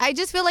 I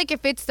just feel like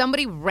if it's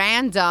somebody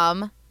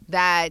random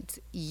that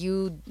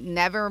you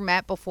never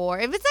met before,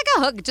 if it's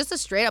like just a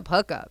straight-up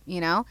hookup,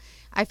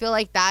 I feel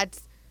like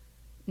that's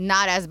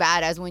not as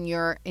bad as when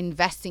you're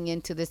investing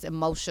into this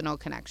emotional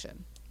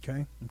connection.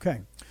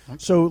 Okay.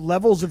 So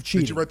levels of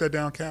cheating. Did you write that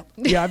down, Cap?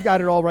 Yeah, I've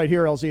got it all right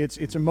here, LZ.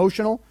 It's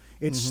emotional,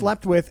 it's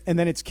slept with, and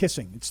then it's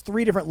kissing. It's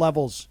 3 different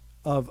levels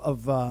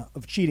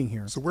of cheating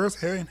here. So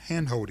where's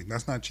hand holding?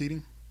 That's not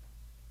cheating?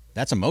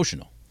 That's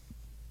emotional.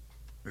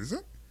 Is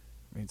it?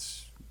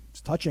 It's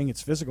touching.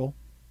 It's physical.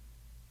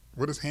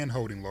 What is hand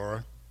holding,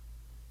 Laura?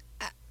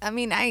 I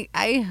mean, I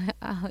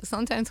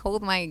sometimes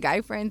hold my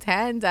guy friend's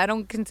hands. I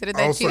don't consider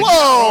that cheating.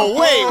 Whoa,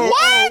 wait,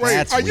 what? Wait,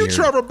 That's are you weird.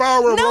 Trevor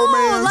Bauer of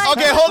romance? like-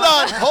 Okay,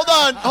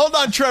 hold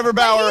on, Trevor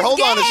Bauer. he's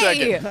Hold on a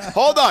gay. second.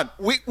 Hold on.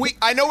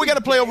 I know we got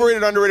to play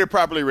overrated, underrated,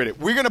 properly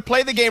rated. We're gonna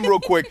play the game real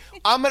quick.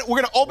 We're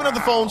gonna open up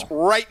the phones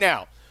right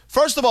now.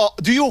 First of all,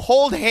 do you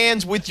hold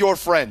hands with your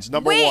friends?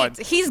 Number one.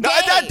 He's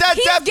gay.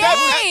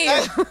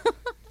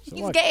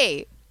 He's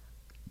gay.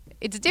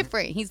 It's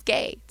different. He's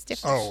gay. It's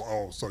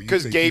different. So you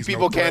Because think gay he's no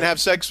people can't threat?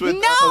 have sex with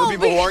No, other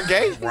people who aren't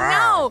gay?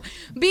 Wow.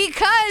 No,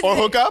 because Or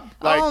hook up?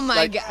 oh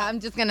my god! I'm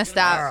just gonna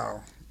stop.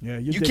 Wow. Yeah,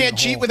 You can't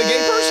cheat with a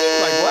gay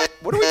person? Like what?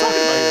 What are we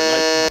talking about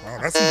here? Like, Wow,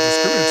 that seems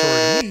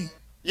discriminatory to me.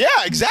 yeah,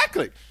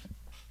 exactly.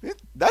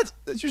 That's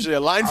usually a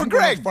line for I'm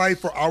going Greg. to fight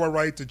for our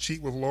right to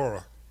cheat with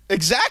Laura.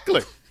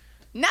 Exactly.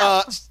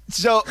 No.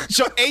 So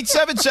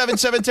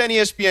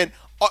 877-710-ESPN.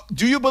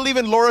 Do you believe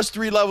in Laura's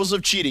 3 levels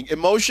of cheating?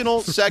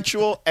 Emotional,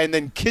 sexual, and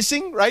then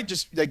kissing, right?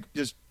 Just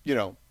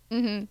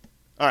Mm-hmm.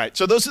 All right.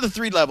 So those are the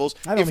 3 levels.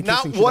 I don't If think not,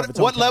 kissing should have its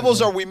own what levels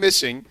are category. we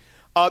missing?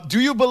 Do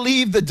you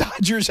believe the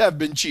Dodgers have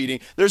been cheating?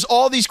 There's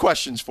all these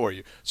questions for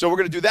you. So we're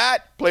going to do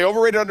that, play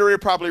overrated,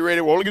 underrated, properly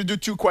rated. We're only going to do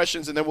 2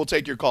 questions, and then we'll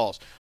take your calls.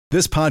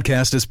 This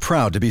podcast is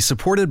proud to be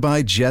supported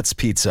by Jets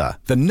Pizza,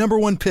 the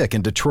 #1 pick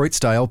in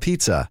Detroit-style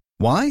pizza.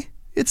 Why?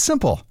 It's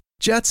simple.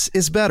 Jets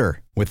is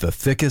better. With the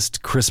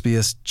thickest,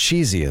 crispiest,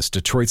 cheesiest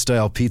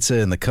Detroit-style pizza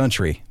in the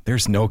country,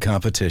 there's no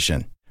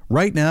competition.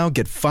 Right now,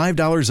 get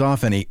 $5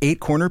 off any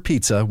 8-corner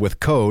pizza with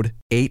code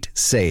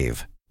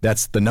 8SAVE.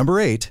 That's the number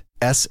 8,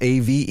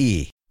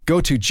 S-A-V-E.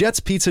 Go to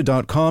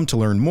jetspizza.com to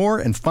learn more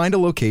and find a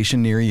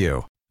location near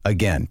you.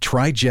 Again,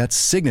 try Jet's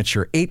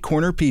signature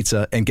 8-corner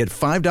pizza and get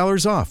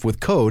 $5 off with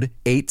code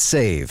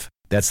 8SAVE.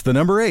 That's the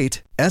number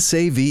 8,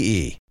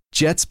 S-A-V-E.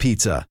 Jet's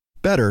Pizza.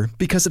 Better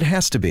because it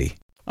has to be.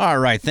 All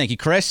right, thank you,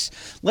 Chris.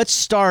 Let's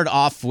start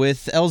off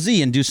with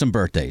LZ and do some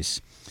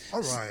birthdays.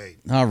 All right.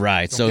 All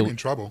right, Don't so get me in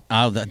trouble.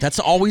 That's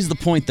always the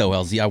point, though,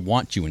 LZ. I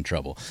want you in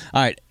trouble.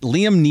 All right,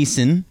 Liam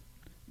Neeson,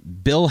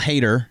 Bill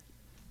Hader,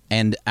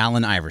 and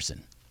Allen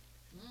Iverson.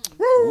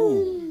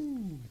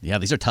 Woo! Yeah,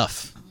 these are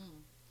tough.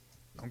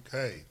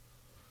 Okay.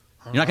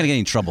 You're not going to get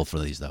any trouble for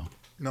these, though.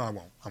 No, I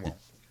won't.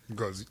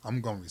 Because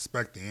I'm going to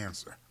respect the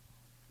answer.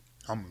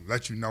 I'm going to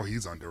let you know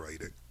he's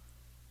underrated.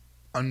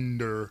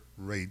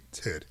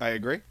 Underrated. I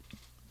agree.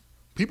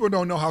 People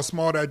don't know how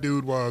small that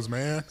dude was,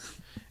 man.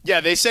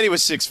 Yeah, they said he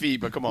was 6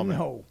 feet, but come on, man.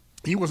 No.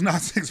 He was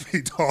not 6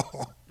 feet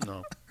tall.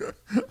 No.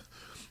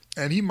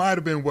 And he might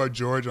have been, what,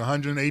 George,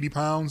 180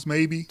 pounds,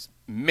 maybe?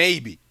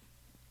 Maybe.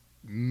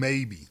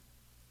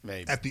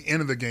 At the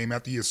end of the game,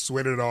 after he had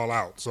sweated it all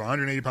out. So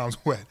 180 pounds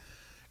wet.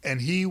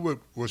 And he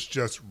was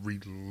just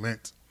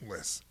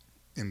relentless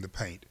in the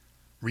paint.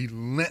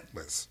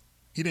 Relentless.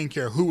 He didn't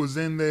care who was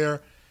in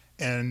there.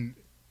 And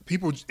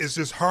people, it's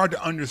just hard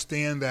to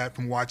understand that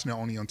from watching it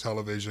only on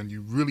television.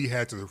 You really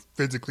had to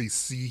physically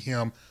see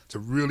him to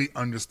really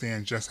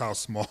understand just how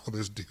small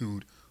this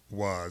dude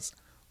was,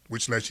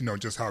 which lets you know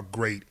just how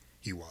great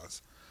he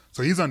was.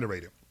 So he's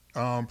underrated.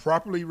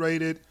 Properly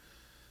rated.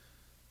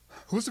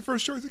 Who's the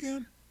first choice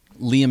again?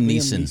 Liam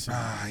Neeson.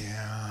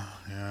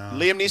 Yeah.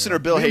 Liam Neeson or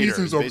Bill Liam Hader? Neeson's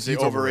is basically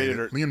he's overrated.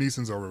 Liam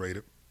Neeson's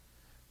overrated.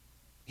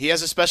 He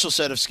has a special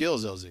set of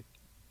skills, LZ.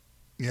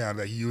 Yeah,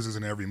 that he uses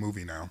in every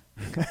movie now.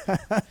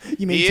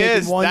 You mean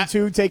taking 1,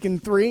 2, taking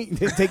 3,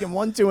 taking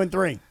 1, 2, and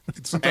 3.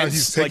 Sometimes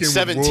he's like taking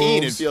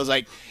 17. It feels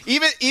like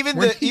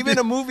even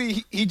a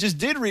movie he just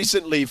did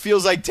recently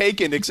feels like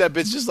Taken, except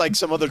it's just like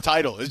some other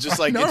title. It's just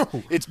like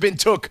it's been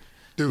took.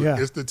 Dude,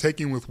 it's the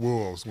Taking with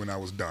Wolves when I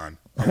was done.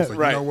 I was like,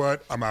 Right. You know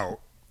what? I'm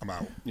out.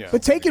 Yeah.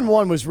 But Taken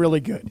 1 was really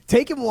good.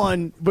 Taken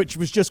 1, which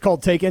was just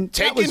called Taken.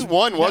 Taken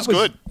 1 was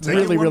good.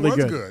 Really, really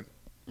was good.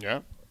 Yeah.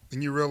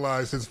 And you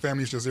realize his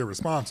family's just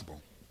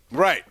irresponsible.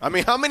 Right. I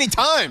mean, how many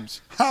times?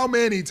 How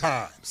many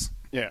times?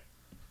 Yeah.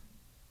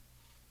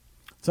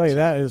 I'll tell you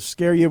that, it'll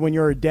scare you when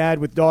you're a dad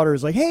with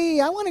daughters. Like, hey,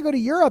 I want to go to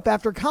Europe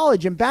after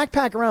college and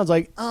backpack around. It's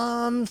like,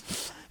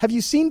 have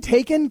you seen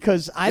Taken?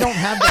 Because I don't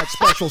have that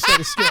special set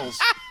of skills.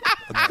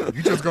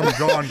 You just gonna be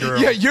Gone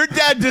Girl. Yeah, your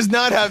dad does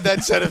not have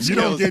that set of skills. You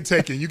don't get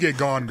Taken. You get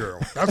Gone Girl.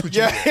 That's what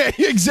you get.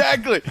 Yeah,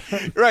 exactly.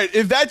 Right.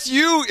 If that's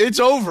you, it's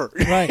over.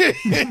 Right.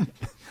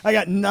 I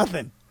got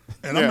nothing.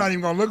 And I'm not even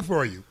going to look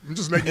for you. I'm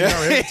just letting you know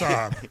ahead of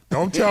time.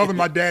 Don't tell them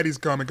my daddy's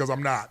coming because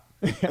I'm not.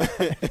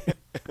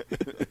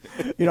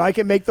 You know, I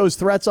can make those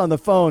threats on the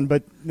phone,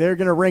 but they're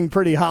going to ring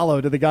pretty hollow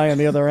to the guy on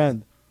the other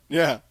end.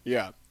 Yeah.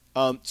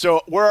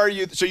 So where are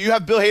you? So you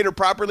have Bill Hader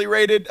properly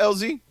rated,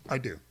 LZ? I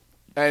do.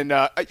 And,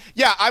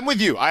 I'm with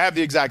you. I have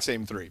the exact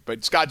same 3.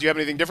 But, Scott, do you have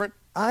anything different?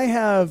 I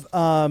have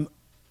Liam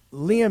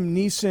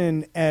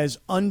Neeson as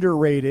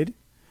underrated.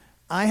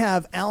 I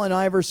have Allen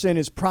Iverson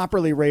as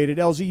properly rated.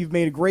 LZ, you've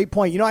made a great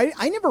point. You know,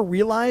 I never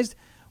realized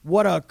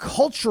what a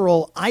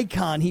cultural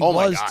icon he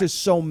was to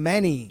so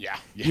many. Yeah.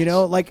 Yes. You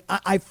know, like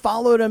I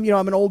followed him. You know,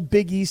 I'm an old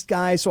Big East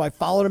guy, so I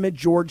followed him at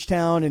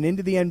Georgetown and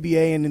into the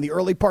NBA and in the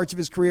early parts of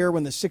his career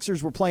when the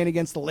Sixers were playing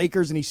against the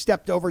Lakers and he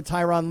stepped over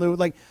Tyronn Lue.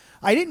 Like,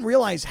 I didn't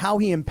realize how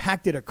he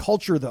impacted a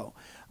culture, though.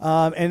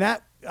 And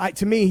that,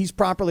 to me, he's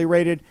properly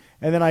rated.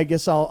 And then I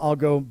guess I'll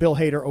go Bill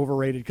Hader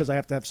overrated because I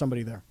have to have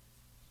somebody there.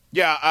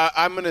 Yeah,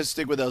 I'm going to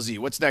stick with LZ.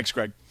 What's next,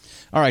 Greg?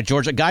 All right,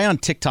 George. A guy on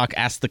TikTok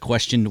asked the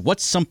question,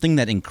 what's something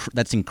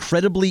that's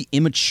incredibly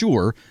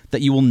immature that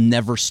you will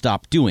never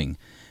stop doing?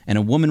 And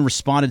a woman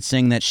responded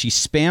saying that she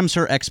spams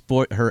her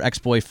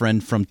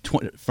ex-boyfriend from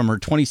her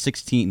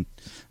 2016.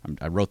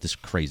 I wrote this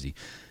crazy.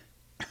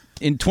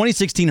 In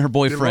 2016, her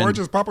boyfriend. Did Laura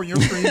just pop on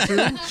your screen too?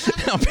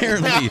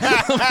 Apparently.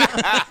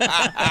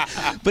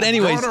 But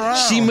anyways,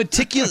 she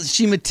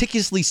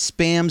meticulously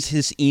spams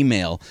his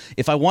email.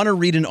 If I want to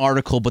read an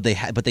article, but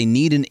they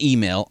need an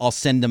email, I'll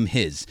send them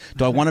his.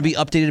 Do I want to be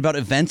updated about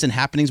events and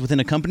happenings within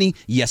a company?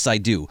 Yes, I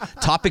do.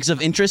 Topics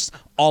of interest?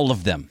 All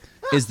of them.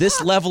 Is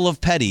this level of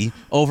petty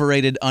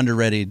overrated,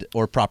 underrated,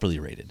 or properly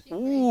rated?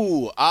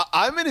 Ooh,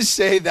 I'm going to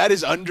say that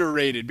is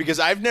underrated because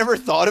I've never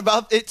thought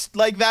about it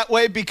like that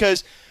way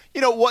because. You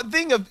know, one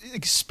thing of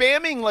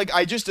spamming, like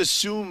I just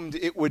assumed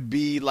it would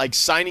be like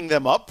signing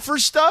them up for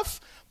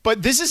stuff,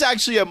 but this is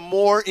actually a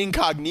more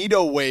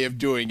incognito way of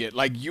doing it.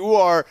 Like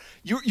you're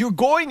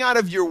going out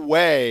of your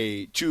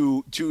way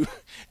to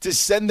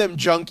send them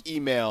junk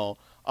email,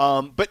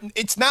 but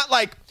it's not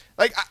like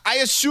I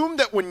assumed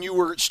that when you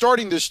were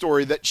starting this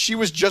story that she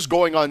was just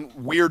going on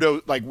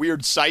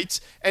weird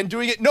sites and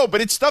doing it. No, but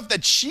it's stuff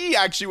that she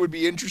actually would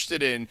be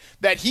interested in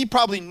that he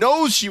probably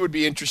knows she would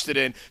be interested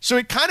in. So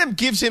it kind of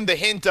gives him the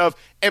hint of,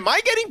 am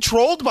I getting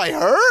trolled by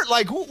her?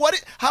 Like,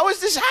 how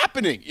is this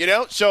happening? You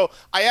know? So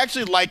I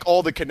actually like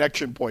all the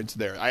connection points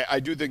there. I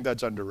do think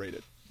that's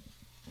underrated.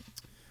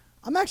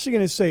 I'm actually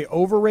going to say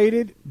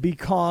overrated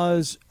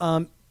because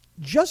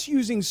just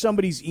using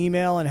somebody's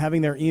email and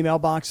having their email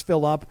box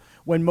fill up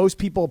when most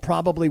people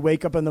probably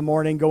wake up in the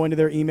morning, go into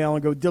their email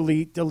and go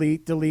delete,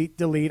 delete, delete,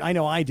 delete. I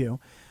know I do.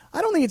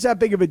 I don't think it's that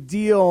big of a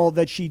deal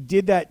that she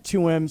did that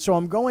to him, so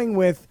I'm going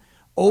with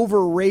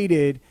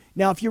overrated.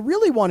 Now, if you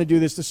really want to do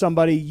this to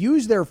somebody,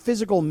 use their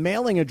physical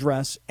mailing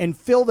address and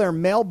fill their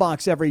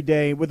mailbox every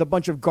day with a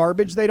bunch of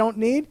garbage they don't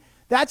need.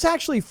 That's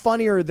actually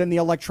funnier than the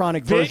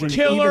electronic version.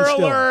 Killer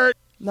alert!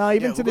 No,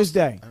 even to this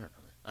day.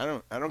 I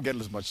don't get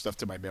as much stuff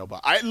to my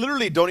mailbox. I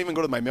literally don't even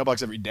go to my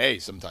mailbox every day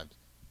sometimes.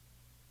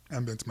 I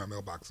haven't been to my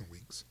mailbox in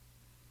weeks.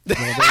 Well,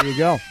 there you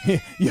go.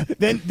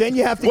 Then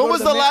you have to. When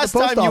was the last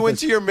time you went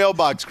to your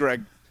mailbox,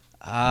 Greg?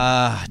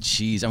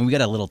 Geez. I mean, we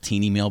got a little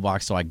teeny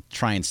mailbox, so I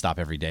try and stop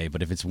every day.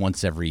 But if it's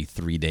once every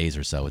 3 days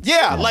or so, it's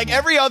like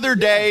every other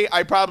day,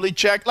 I probably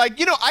check. Like,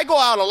 you know, I go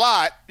out a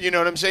lot. You know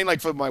what I'm saying?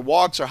 Like for my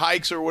walks or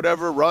hikes or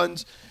whatever,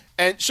 runs.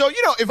 And so,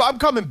 you know, if I'm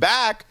coming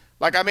back,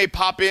 like I may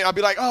pop in, I'll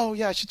be like, oh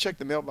yeah, I should check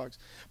the mailbox.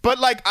 But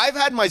like I've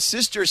had my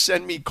sister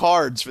send me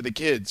cards for the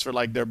kids for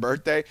like their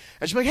birthday.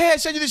 And she's like, hey, I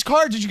sent you these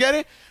cards. Did you get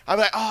it? I'm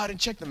like, oh, I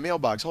didn't check the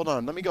mailbox. Hold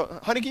on. Let me go.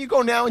 Honey, can you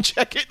go now and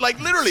check it? Like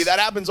literally that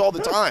happens all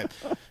the time.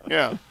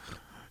 Yeah.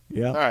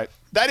 Yeah. All right.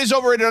 That is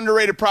overrated,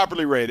 underrated,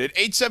 properly rated.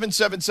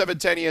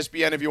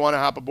 877-710-ESPN if you want to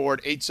hop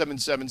aboard.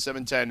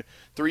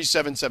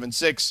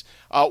 877-710-3776.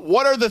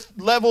 What are the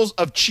levels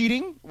of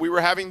cheating? We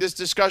were having this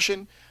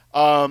discussion.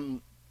 Laura,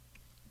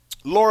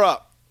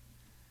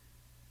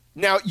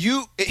 now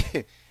you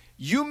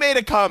made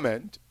a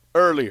comment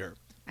earlier.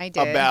 I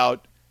did.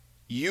 About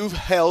you've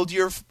held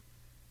your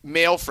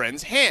male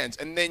friend's hands,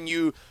 and then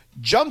you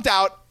jumped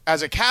out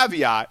as a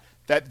caveat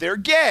that they're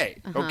gay,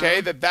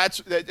 okay?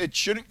 That it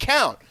shouldn't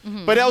count.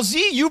 But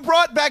LZ, you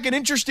brought back an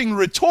interesting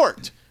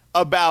retort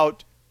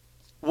about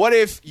what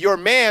if your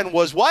man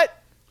was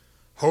what?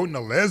 Holding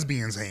a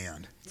lesbian's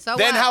hand. So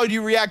then what? how would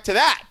you react to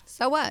that?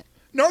 So what?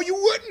 No, you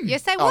wouldn't.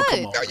 Yes, I Oh, would.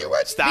 come on. No, you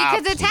wouldn't. Stop,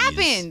 Because it's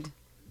happened.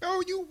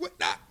 No, you would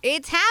not.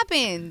 It's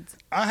happened.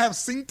 I have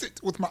seen it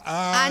with my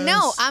eyes. I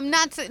know. I'm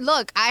not.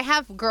 Look, I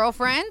have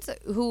girlfriends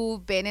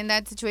who've been in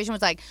that situation.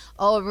 Was like,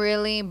 oh,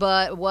 really?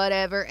 But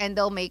whatever. And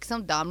they'll make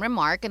some dumb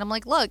remark. And I'm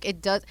like, look,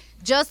 it does.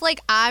 Just like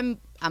I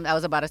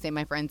was about to say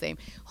my friend's name.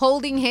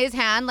 Holding his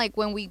hand, like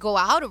when we go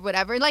out or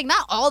whatever. Like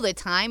not all the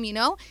time, you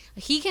know.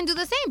 He can do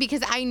the same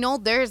because I know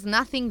there's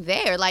nothing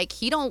there. Like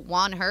he don't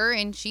want her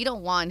and she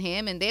don't want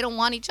him and they don't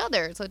want each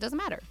other. So it doesn't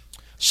matter.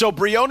 So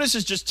Briones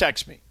has just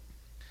texted me.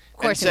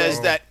 And says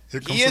that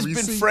he has been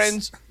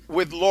friends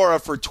with Laura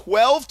for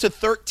 12 to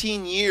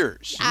 13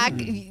 years.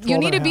 You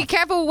need to be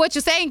careful with what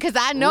you're saying because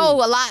I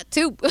know a lot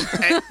too.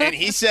 and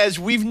he says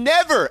we've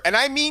never, and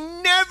I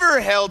mean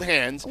never, held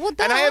hands. Well,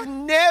 and I have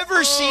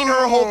never seen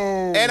her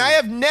hold. And I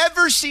have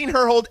never seen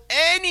her hold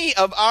any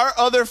of our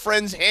other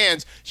friends'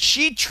 hands.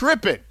 She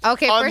tripping.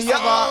 Okay, first of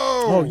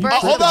all,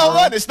 hold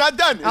on. It's not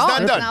done. It's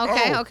not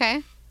done.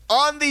 Okay.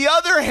 On the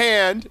other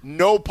hand,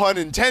 no pun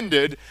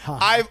intended,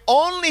 I've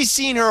only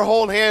seen her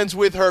hold hands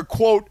with her,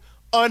 quote,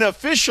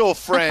 unofficial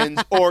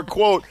friends or,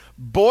 quote,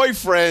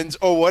 boyfriends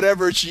or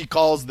whatever she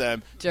calls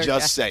them.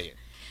 Just saying.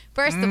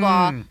 First of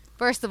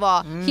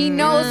all, he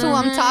knows who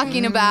I'm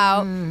talking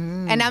about.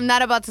 And I'm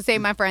not about to say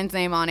my friend's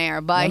name on air,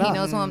 but he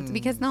knows who I'm,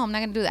 because no, I'm not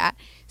going to do that.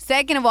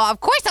 Second of all, of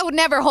course I would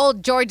never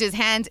hold George's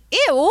hands.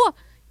 Ew.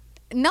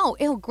 No,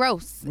 ew,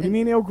 gross. What do you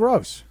mean ew,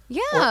 gross?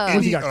 Yeah.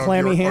 He got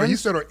clammy hands? Or he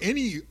said, or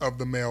any of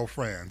the male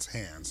friends'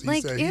 hands.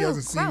 He said he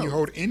hasn't seen you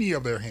hold any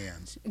of their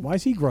hands. Why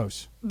is he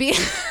gross?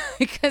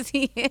 Because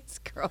he is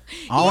gross.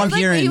 All I'm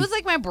hearing. He was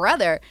like my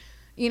brother.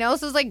 You know,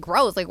 so it's like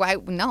gross. Like, why?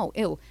 No,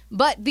 ew.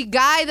 But the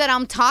guy that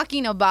I'm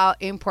talking about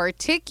in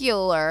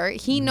particular,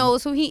 he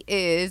knows who he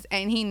is,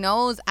 and he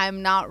knows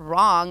I'm not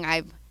wrong.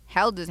 I've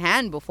held his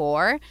hand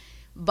before,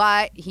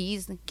 but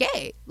he's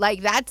gay.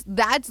 Like, that's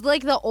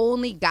like the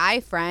only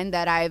guy friend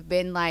that I've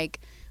been like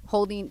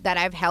holding, that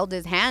I've held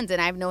his hands,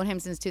 and I've known him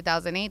since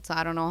 2008, so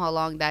I don't know how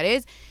long that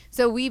is.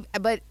 So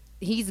but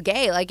he's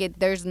gay. Like,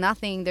 there's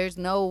nothing, there's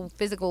no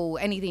physical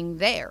anything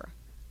there.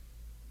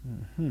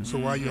 Mm-hmm. So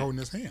why are you holding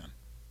his hand?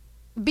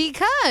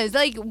 Because,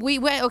 like,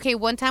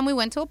 one time we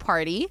went to a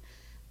party,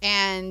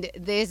 and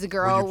this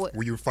girl...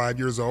 Were you 5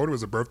 years old? It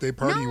was a birthday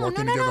party? You walked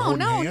in together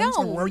holding hands?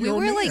 No, we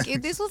were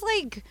like, this was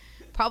like,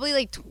 probably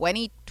like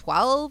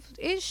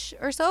 2012-ish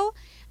or so,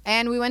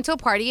 and we went to a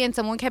party, and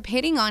someone kept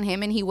hitting on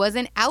him, and he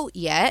wasn't out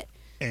yet.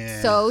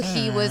 So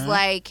he was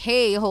like,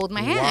 hey, hold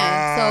my hand.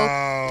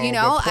 Wow, so, you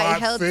know, the plot I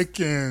held...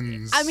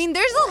 thickens. I mean,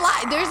 there's a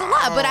lot,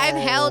 but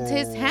I've held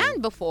his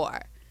hand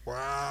before.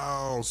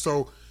 Wow.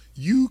 So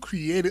you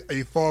created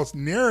a false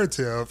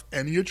narrative,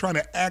 and you're trying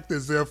to act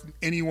as if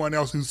anyone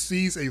else who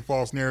sees a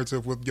false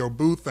narrative with your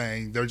boo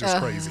thing, they're just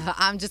crazy.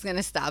 I'm just going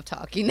to stop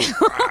talking now.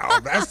 Wow,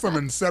 that's some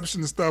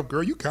Inception stuff,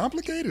 girl. You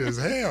complicated as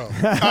hell.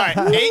 All right,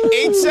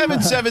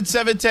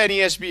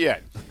 877-710-ESPN.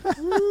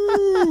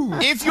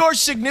 If your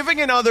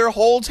significant other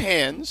holds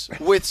hands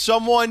with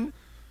someone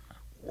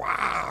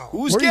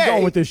who's Where gay... are you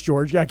going with this,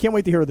 George? I can't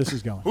wait to hear where this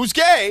is going. Who's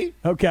gay...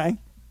 Okay.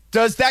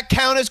 Does that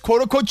count as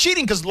quote-unquote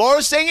cheating? Because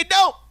Laura's saying it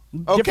don't.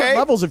 Okay? Different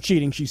levels of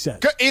cheating, she says.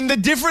 In the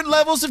different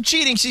levels of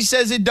cheating, she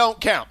says it don't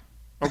count.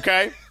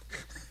 Okay?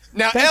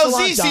 Now, Thanks LZ a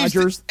lot,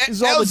 Dodgers. This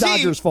is all the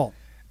Dodgers' fault.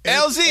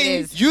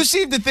 LZ, you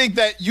seem to think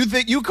that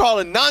you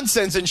calling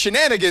nonsense and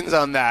shenanigans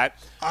on that.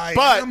 I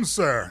am,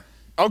 sir.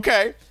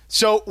 Okay.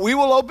 So we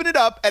will open it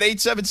up at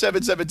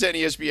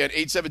 877-710-ESPN,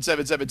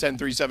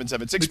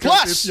 877-710-3776.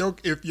 Plus,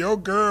 if your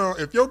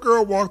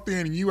girl walked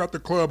in and you at the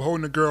club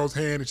holding a girl's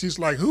hand and she's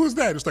like, "Who is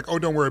that?" It's like, "Oh,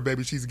 don't worry,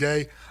 baby, she's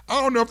gay."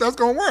 I don't know if that's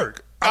gonna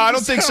work. I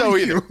don't think so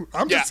either.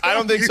 I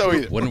don't think so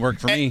either. Wouldn't work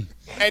for me.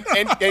 And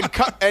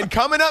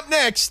coming up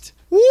next,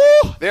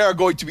 there are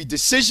going to be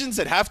decisions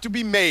that have to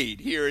be made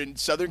here in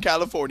Southern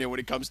California when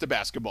it comes to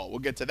basketball. We'll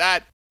get to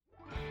that.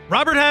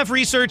 Robert Half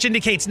research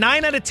indicates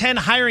 9 out of 10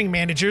 hiring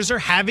managers are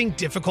having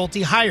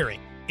difficulty hiring.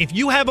 If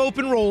you have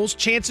open roles,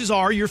 chances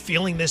are you're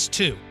feeling this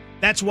too.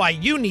 That's why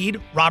you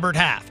need Robert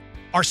Half.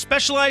 Our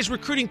specialized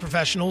recruiting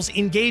professionals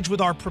engage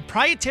with our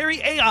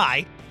proprietary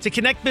AI to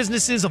connect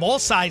businesses of all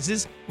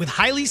sizes with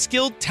highly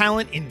skilled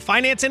talent in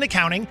finance and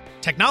accounting,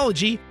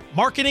 technology,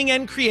 marketing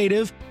and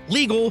creative,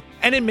 legal,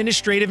 and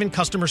administrative and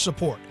customer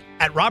support.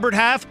 At Robert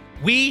Half,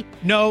 we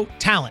know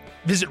talent.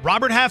 Visit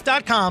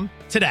roberthalf.com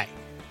today.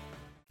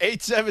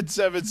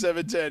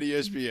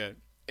 877-710-ESPN.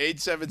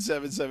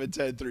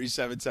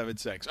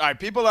 877-710-3776. All right,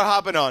 people are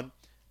hopping on,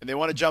 and they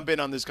want to jump in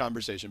on this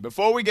conversation.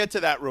 Before we get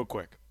to that real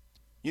quick,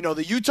 you know,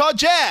 the Utah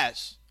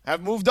Jazz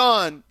have moved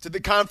on to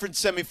the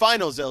conference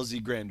semifinals,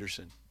 LZ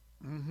Granderson.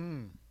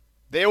 Mm-hmm.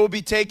 They will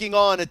be taking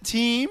on a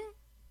team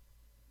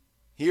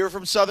here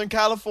from Southern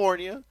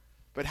California.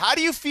 But how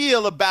do you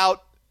feel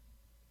about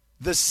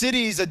the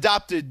city's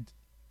adopted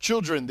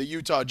children, the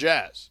Utah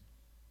Jazz?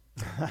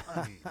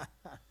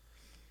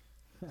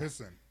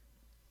 Listen,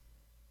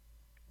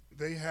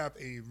 they have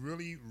a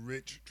really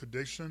rich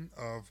tradition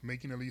of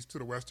making at least to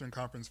the Western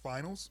Conference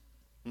Finals.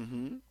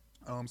 Mm-hmm.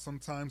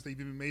 Sometimes they've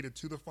even made it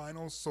to the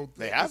finals. So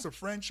it's a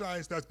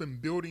franchise that's been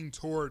building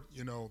toward,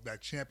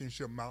 that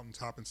championship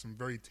mountaintop in some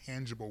very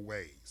tangible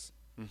ways.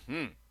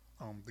 Mm-hmm.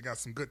 They got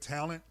some good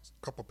talent,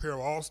 a couple pair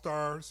of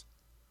All-Stars,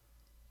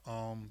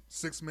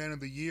 6 Man of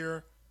the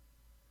Year.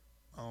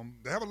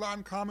 They have a lot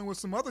in common with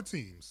some other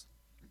teams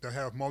that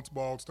have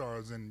multiple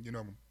All-Stars and,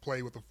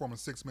 play with the former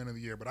 6 Man of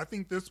the Year. But I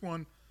think this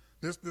one,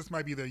 this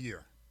might be their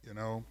year, I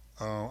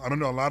don't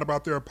know a lot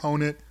about their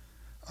opponent,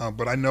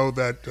 but I know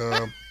that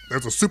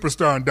there's a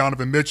superstar in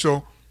Donovan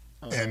Mitchell,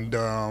 and,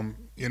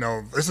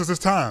 this is his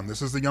time.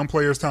 This is the young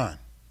player's time.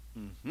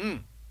 Mm-hmm.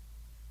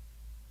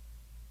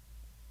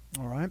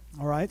 All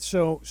right.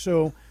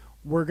 So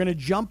we're going to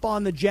jump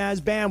on the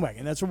Jazz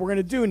bandwagon. That's what we're going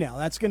to do now.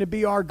 That's going to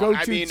be our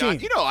go-to team.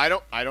 I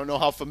don't know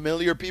how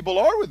familiar people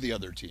are with the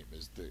other team.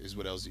 Is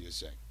what LZ is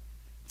saying.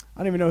 I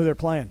don't even know who they're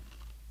playing.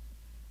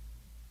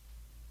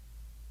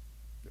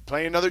 They're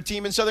playing another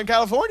team in Southern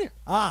California.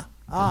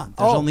 There's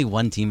only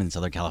one team in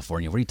Southern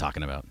California. What are you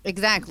talking about?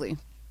 Exactly.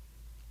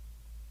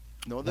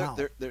 No,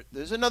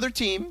 there's another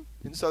team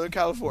in Southern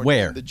California.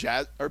 Where? And the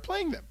Jazz are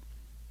playing them.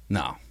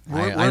 No,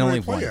 Where I do only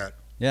they play one. at?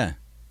 Yeah,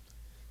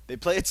 They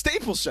play at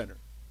Staples Center.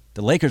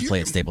 the Lakers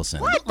play at Staples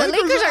Center. What? The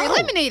Lakers Lakers are out.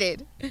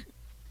 eliminated. What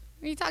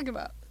are you talking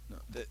about? No,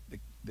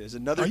 there's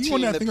another Are you team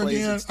on that thing plays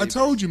again? at I Staples.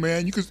 told you,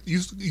 man. You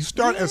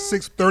start at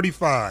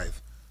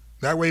 6:35.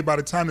 That way, by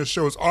the time the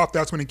show is off,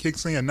 that's when it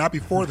kicks in. Not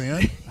before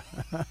then.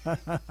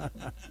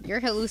 You're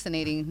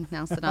hallucinating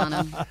now,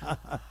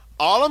 Sedano.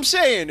 All I'm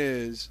saying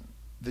is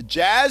the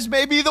Jazz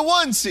may be the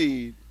 1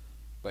 seed,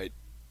 but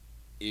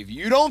if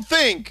you don't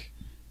think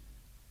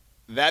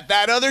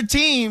that other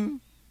team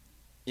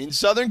in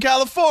Southern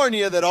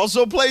California that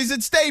also plays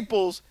at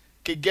Staples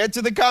could get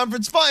to the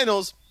conference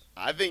finals,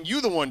 I think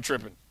you the one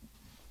tripping.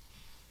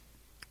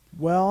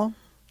 Well,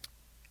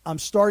 I'm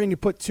starting to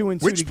put 2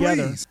 and 2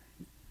 together. Please?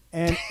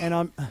 And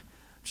I'm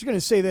just going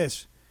to say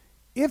this.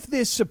 If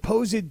this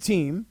supposed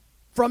team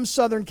from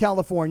Southern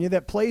California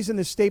that plays in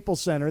the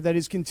Staples Center that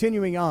is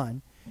continuing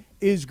on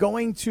is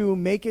going to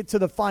make it to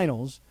the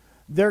finals,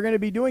 they're going to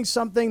be doing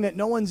something that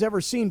no one's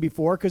ever seen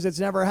before because it's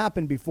never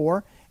happened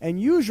before. And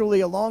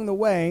usually along the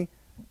way,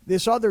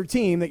 this other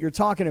team that you're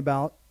talking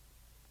about,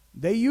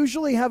 they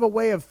usually have a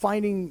way of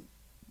finding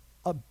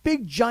a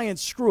big, giant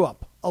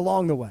screw-up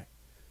along the way.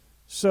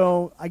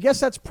 So I guess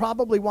that's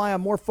probably why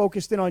I'm more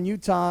focused in on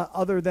Utah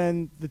other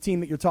than the team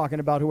that you're talking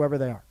about, whoever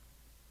they are.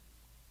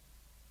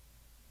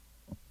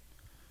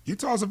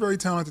 Utah's a very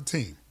talented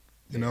team.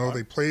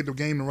 They played the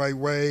game the right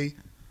way.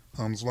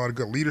 There's a lot of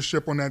good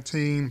leadership on that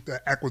team.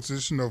 The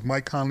acquisition of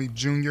Mike Conley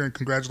Jr., and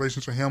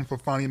congratulations for him for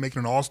finally making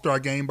an All-Star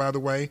game, by the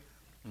way,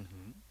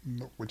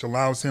 which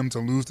allows him to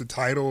lose the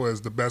title as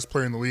the best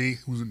player in the league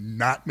who's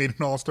not made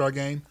an All-Star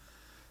game.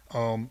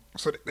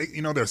 So,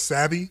 they're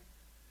savvy.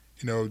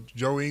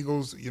 Joe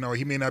Ingles,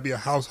 he may not be a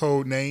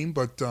household name,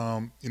 but,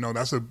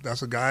 that's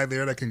a guy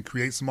there that can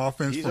create some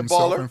offense He's for a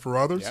himself baller. and for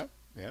others.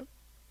 Yeah.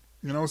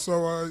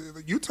 So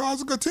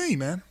Utah's a good team,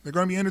 man. They're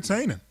going to be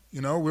entertaining.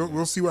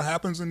 We'll see what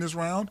happens in this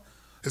round.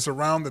 It's a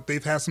round that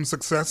they've had some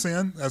success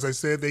in. As I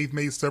said, they've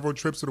made several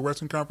trips to the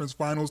Western Conference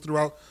Finals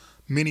throughout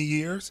many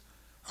years.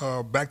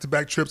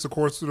 Back-to-back trips, of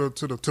course, to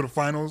the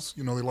finals.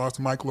 They lost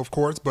to Michael, of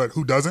course, but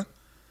who doesn't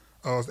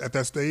at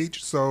that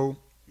stage? So,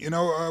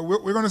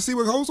 we're going to see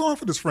what goes on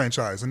for this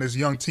franchise and this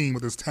young team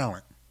with this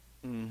talent.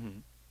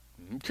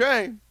 Mm-hmm.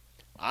 Okay.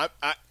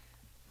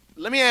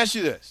 Let me ask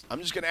you this.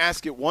 I'm just going to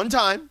ask it one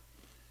time,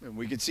 and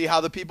we can see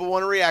how the people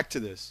want to react to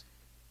this.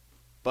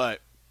 But,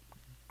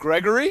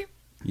 Gregory?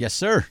 Yes,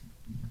 sir.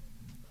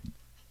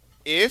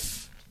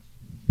 If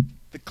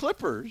the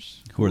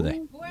Clippers Who are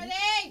they?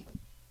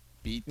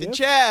 beat the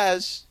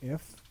Jazz,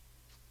 If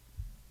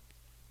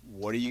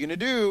what are you going to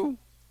do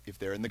if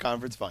they're in the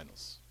conference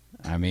finals?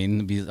 I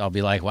mean, I'll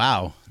be like,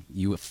 wow,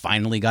 you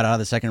finally got out of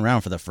the second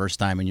round for the first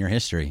time in your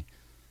history.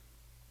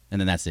 And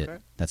then that's it.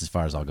 Okay. That's as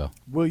far as I'll go.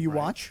 will you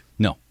watch?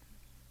 No.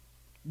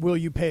 Will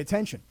you pay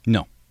attention?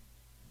 No.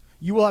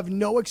 You will have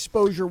no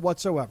exposure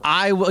whatsoever.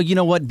 I will, you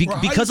know what? Well,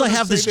 how Because you I gonna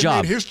have say this they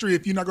job. made history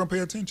if you're not going to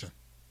pay attention.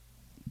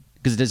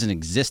 Because it doesn't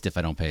exist if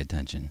I don't pay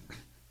attention.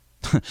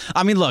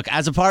 I mean, look,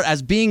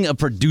 as being a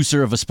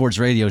producer of a sports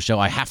radio show,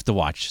 I have to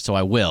watch, so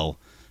I will.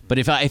 But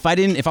if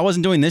I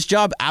wasn't doing this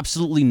job,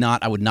 absolutely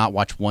not. I would not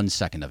watch 1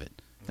 second of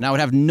it, and I would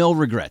have no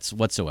regrets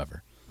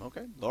whatsoever.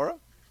 Okay. Laura?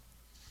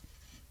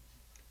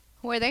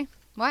 Who are they?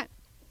 What?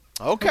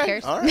 Okay.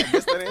 cares? All right. I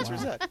guess that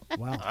answers that.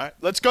 Wow. All right.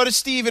 Let's go to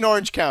Steve in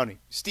Orange County.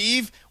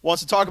 Steve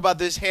wants to talk about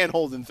this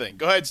hand-holding thing.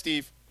 Go ahead,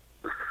 Steve.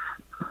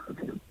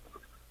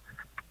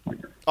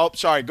 Oh,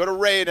 sorry. Go to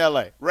Ray in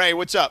L.A. Ray,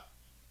 what's up?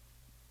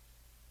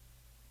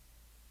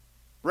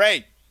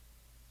 Ray.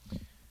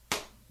 I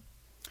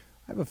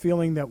have a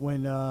feeling that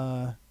when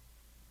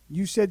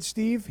you said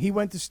Steve, he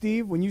went to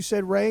Steve. When you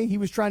said Ray, he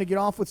was trying to get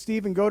off with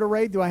Steve and go to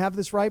Ray. Do I have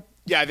this right?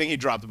 Yeah, I think he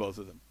dropped both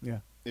of them. Yeah.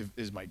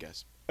 Is my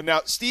guess.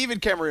 Now, Steve in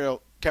Camarillo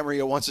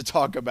wants to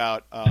talk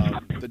about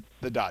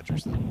the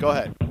Dodgers. Go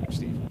ahead,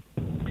 Steve.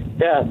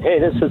 Yeah. Hey,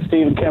 this is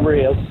Steve in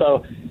Camarillo.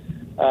 So,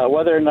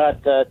 whether or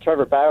not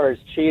Trevor Bauer is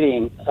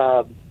cheating,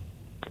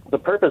 the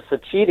purpose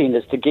of cheating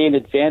is to gain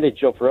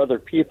advantage over other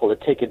people,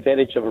 to take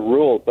advantage of a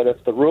rule. But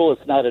if the rule is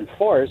not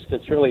enforced,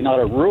 it's really not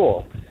a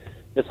rule.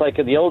 It's like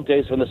in the old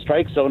days when the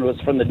strike zone was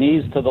from the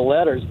knees to the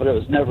letters, but it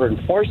was never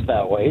enforced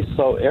that way.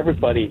 So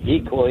everybody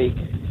equally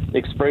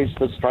experienced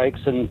the strikes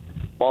and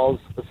balls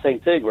the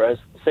same thing. Whereas,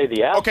 say the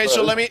Astros. Okay,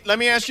 so let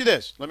me ask you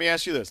this.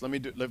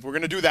 If we're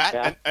going to do that,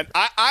 Yeah. and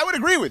I would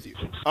agree with you.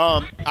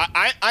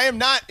 I am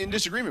not in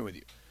disagreement with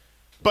you.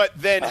 But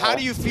then, how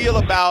do you feel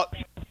about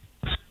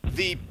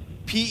the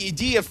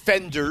PED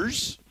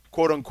offenders,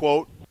 quote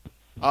unquote,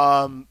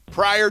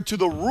 prior to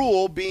the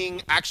rule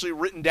being actually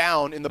written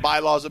down in the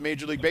bylaws of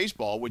Major League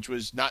Baseball, which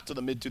was not till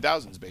the mid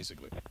 2000s,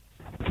 basically?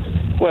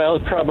 Well,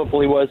 it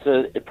probably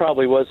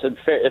wasn't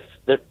fair.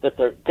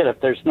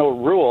 If there's no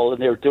rule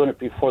and they were doing it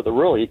before the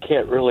rule, you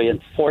can't really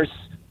enforce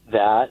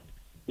that.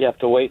 You have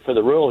to wait for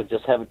the rule and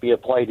just have it be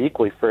applied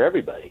equally for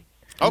everybody.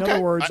 In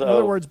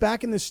other words,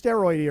 back in the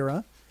steroid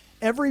era,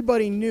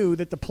 everybody knew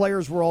that the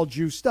players were all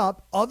juiced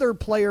up. Other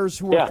players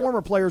who were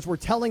former players were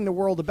telling the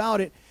world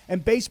about it,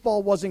 and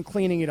baseball wasn't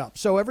cleaning it up.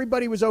 So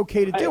everybody was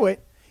okay to do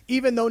it,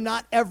 even though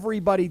not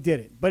everybody did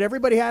it. But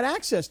everybody had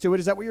access to it.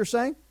 Is that what you're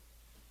saying?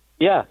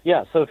 Yeah.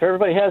 So if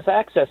everybody has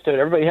access to it,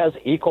 everybody has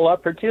equal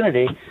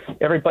opportunity.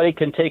 Everybody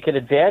can take an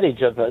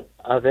advantage of it,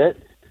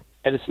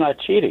 and it's not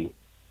cheating.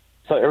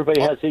 So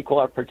everybody has equal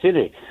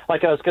opportunity.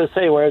 Like I was going to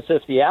say, whereas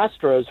if the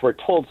Astros were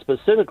told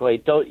specifically,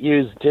 don't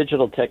use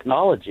digital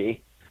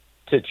technology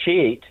to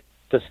cheat,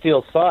 to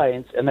steal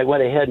signs, and they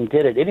went ahead and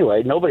did it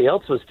anyway. Nobody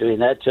else was doing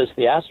that, just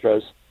the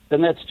Astros.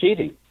 Then that's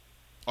cheating.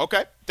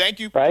 Okay, thank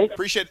you. Right?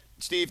 Appreciate it,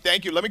 Steve.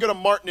 Thank you. Let me go to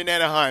Martin in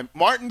Anaheim.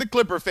 Martin, the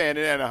Clipper fan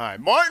in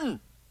Anaheim. Martin.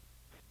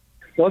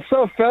 What's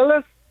up,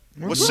 fellas?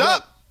 What's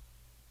up?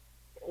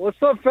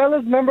 What's up,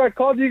 fellas? Remember I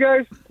called you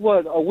guys,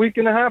 a week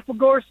and a half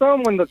ago or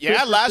something when the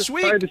Clippers last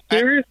week. started the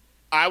series?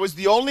 I was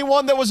the only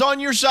one that was on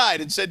your side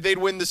and said they'd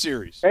win the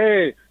series.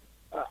 Hey,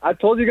 I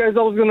told you guys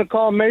I was going to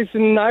call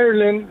Mason in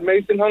Ireland.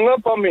 Mason hung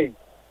up on me.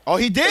 Oh,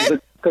 he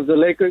did? Because the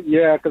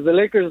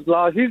Lakers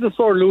lost. He's a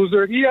sore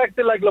loser. He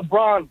acted like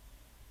LeBron.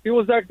 He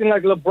was acting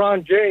like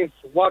LeBron James,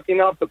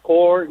 walking off the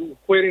court and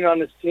quitting on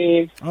his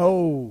team.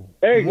 Oh.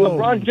 Hey,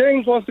 LeBron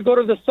James wants to go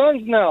to the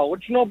Suns now.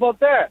 What you know about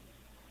that?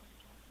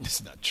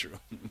 It's not true.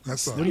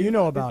 What do you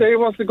know about He say he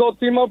wants to go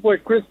team up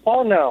with Chris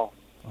Paul now.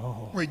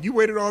 Oh. Wait, you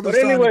waited all this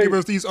time to give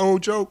us these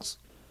old jokes?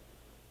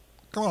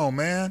 Come on,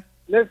 man.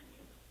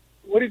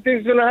 What do you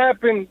think is going to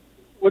happen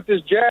with this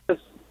Jazz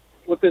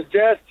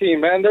team,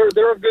 man?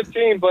 They're a good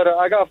team, but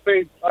I got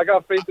faith. I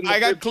got faith in the I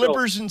got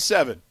Clippers in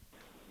 7.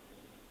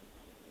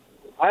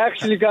 I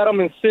actually got them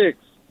in 6.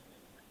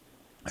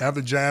 I have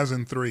the Jazz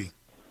in 3.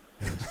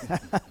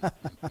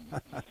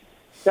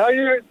 Tell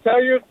your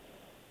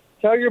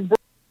bro.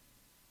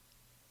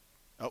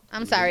 Oh,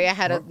 I'm sorry, I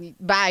had a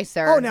bye,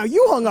 sir. Oh, now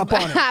you hung up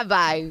on it.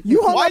 Bye.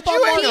 You hung Why'd up you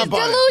on hang it. up on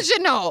it?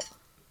 Delusional.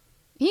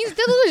 He's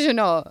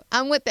delusional.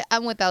 I'm with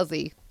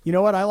LZ. You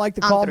know what? I like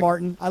the call,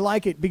 Martin. I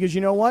like it because you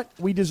know what?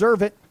 We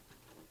deserve it.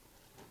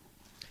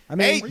 I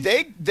mean,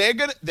 they're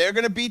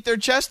gonna beat their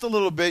chest a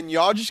little bit, and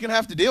y'all just gonna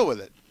have to deal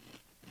with it.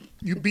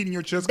 You beating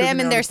your chest Them because and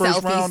you're in the their first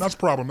selfies. round? That's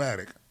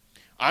problematic.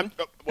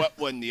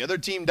 When the other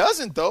team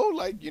doesn't, though,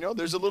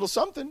 there's a little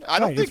something. I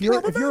don't right, think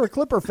if you're a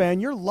Clipper fan,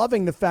 you're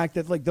loving the fact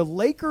that the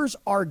Lakers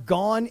are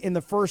gone in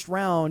the first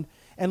round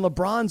and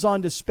LeBron's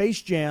on to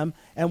Space Jam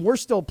and we're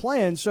still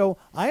playing. So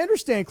I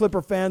understand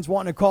Clipper fans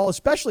wanting to call,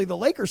 especially the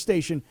Lakers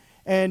station,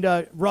 and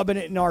rubbing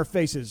it in our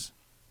faces.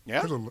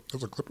 Yeah,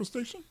 there's a Clipper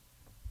station.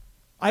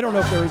 I don't know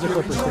if there is a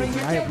Clipper station.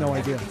 I have no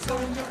idea.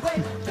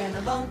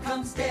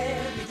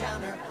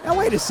 Now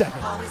wait a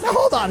second. Now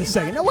hold on a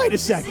second. Now wait a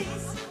second.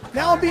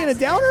 Now I'm being a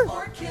downer?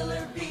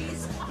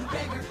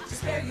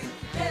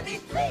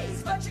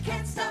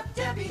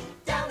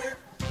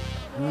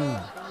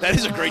 That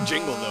is a great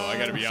jingle, though. I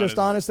got to be honest. Just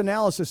honest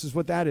analysis is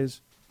what that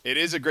is. It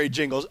is a great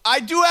jingle.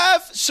 I do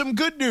have some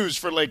good news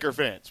for Laker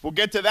fans. We'll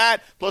get to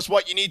that, plus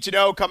what you need to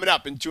know coming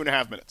up in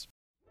 2.5 minutes.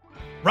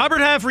 Robert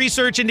Half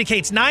research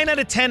indicates 9 out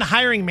of 10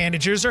 hiring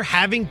managers are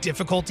having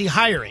difficulty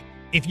hiring.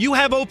 If you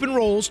have open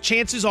roles,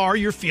 chances are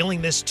you're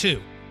feeling this too.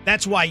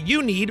 That's why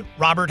you need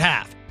Robert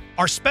Half.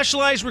 Our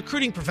specialized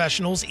recruiting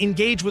professionals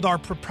engage with our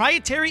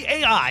proprietary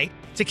AI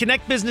to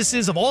connect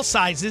businesses of all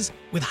sizes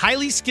with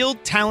highly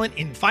skilled talent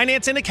in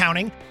finance and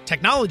accounting,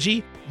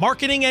 technology,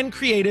 marketing and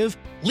creative,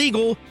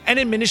 legal, and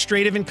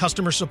administrative and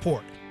customer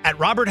support. At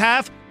Robert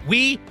Half,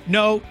 we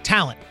know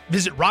talent.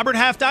 Visit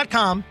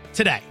roberthalf.com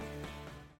today.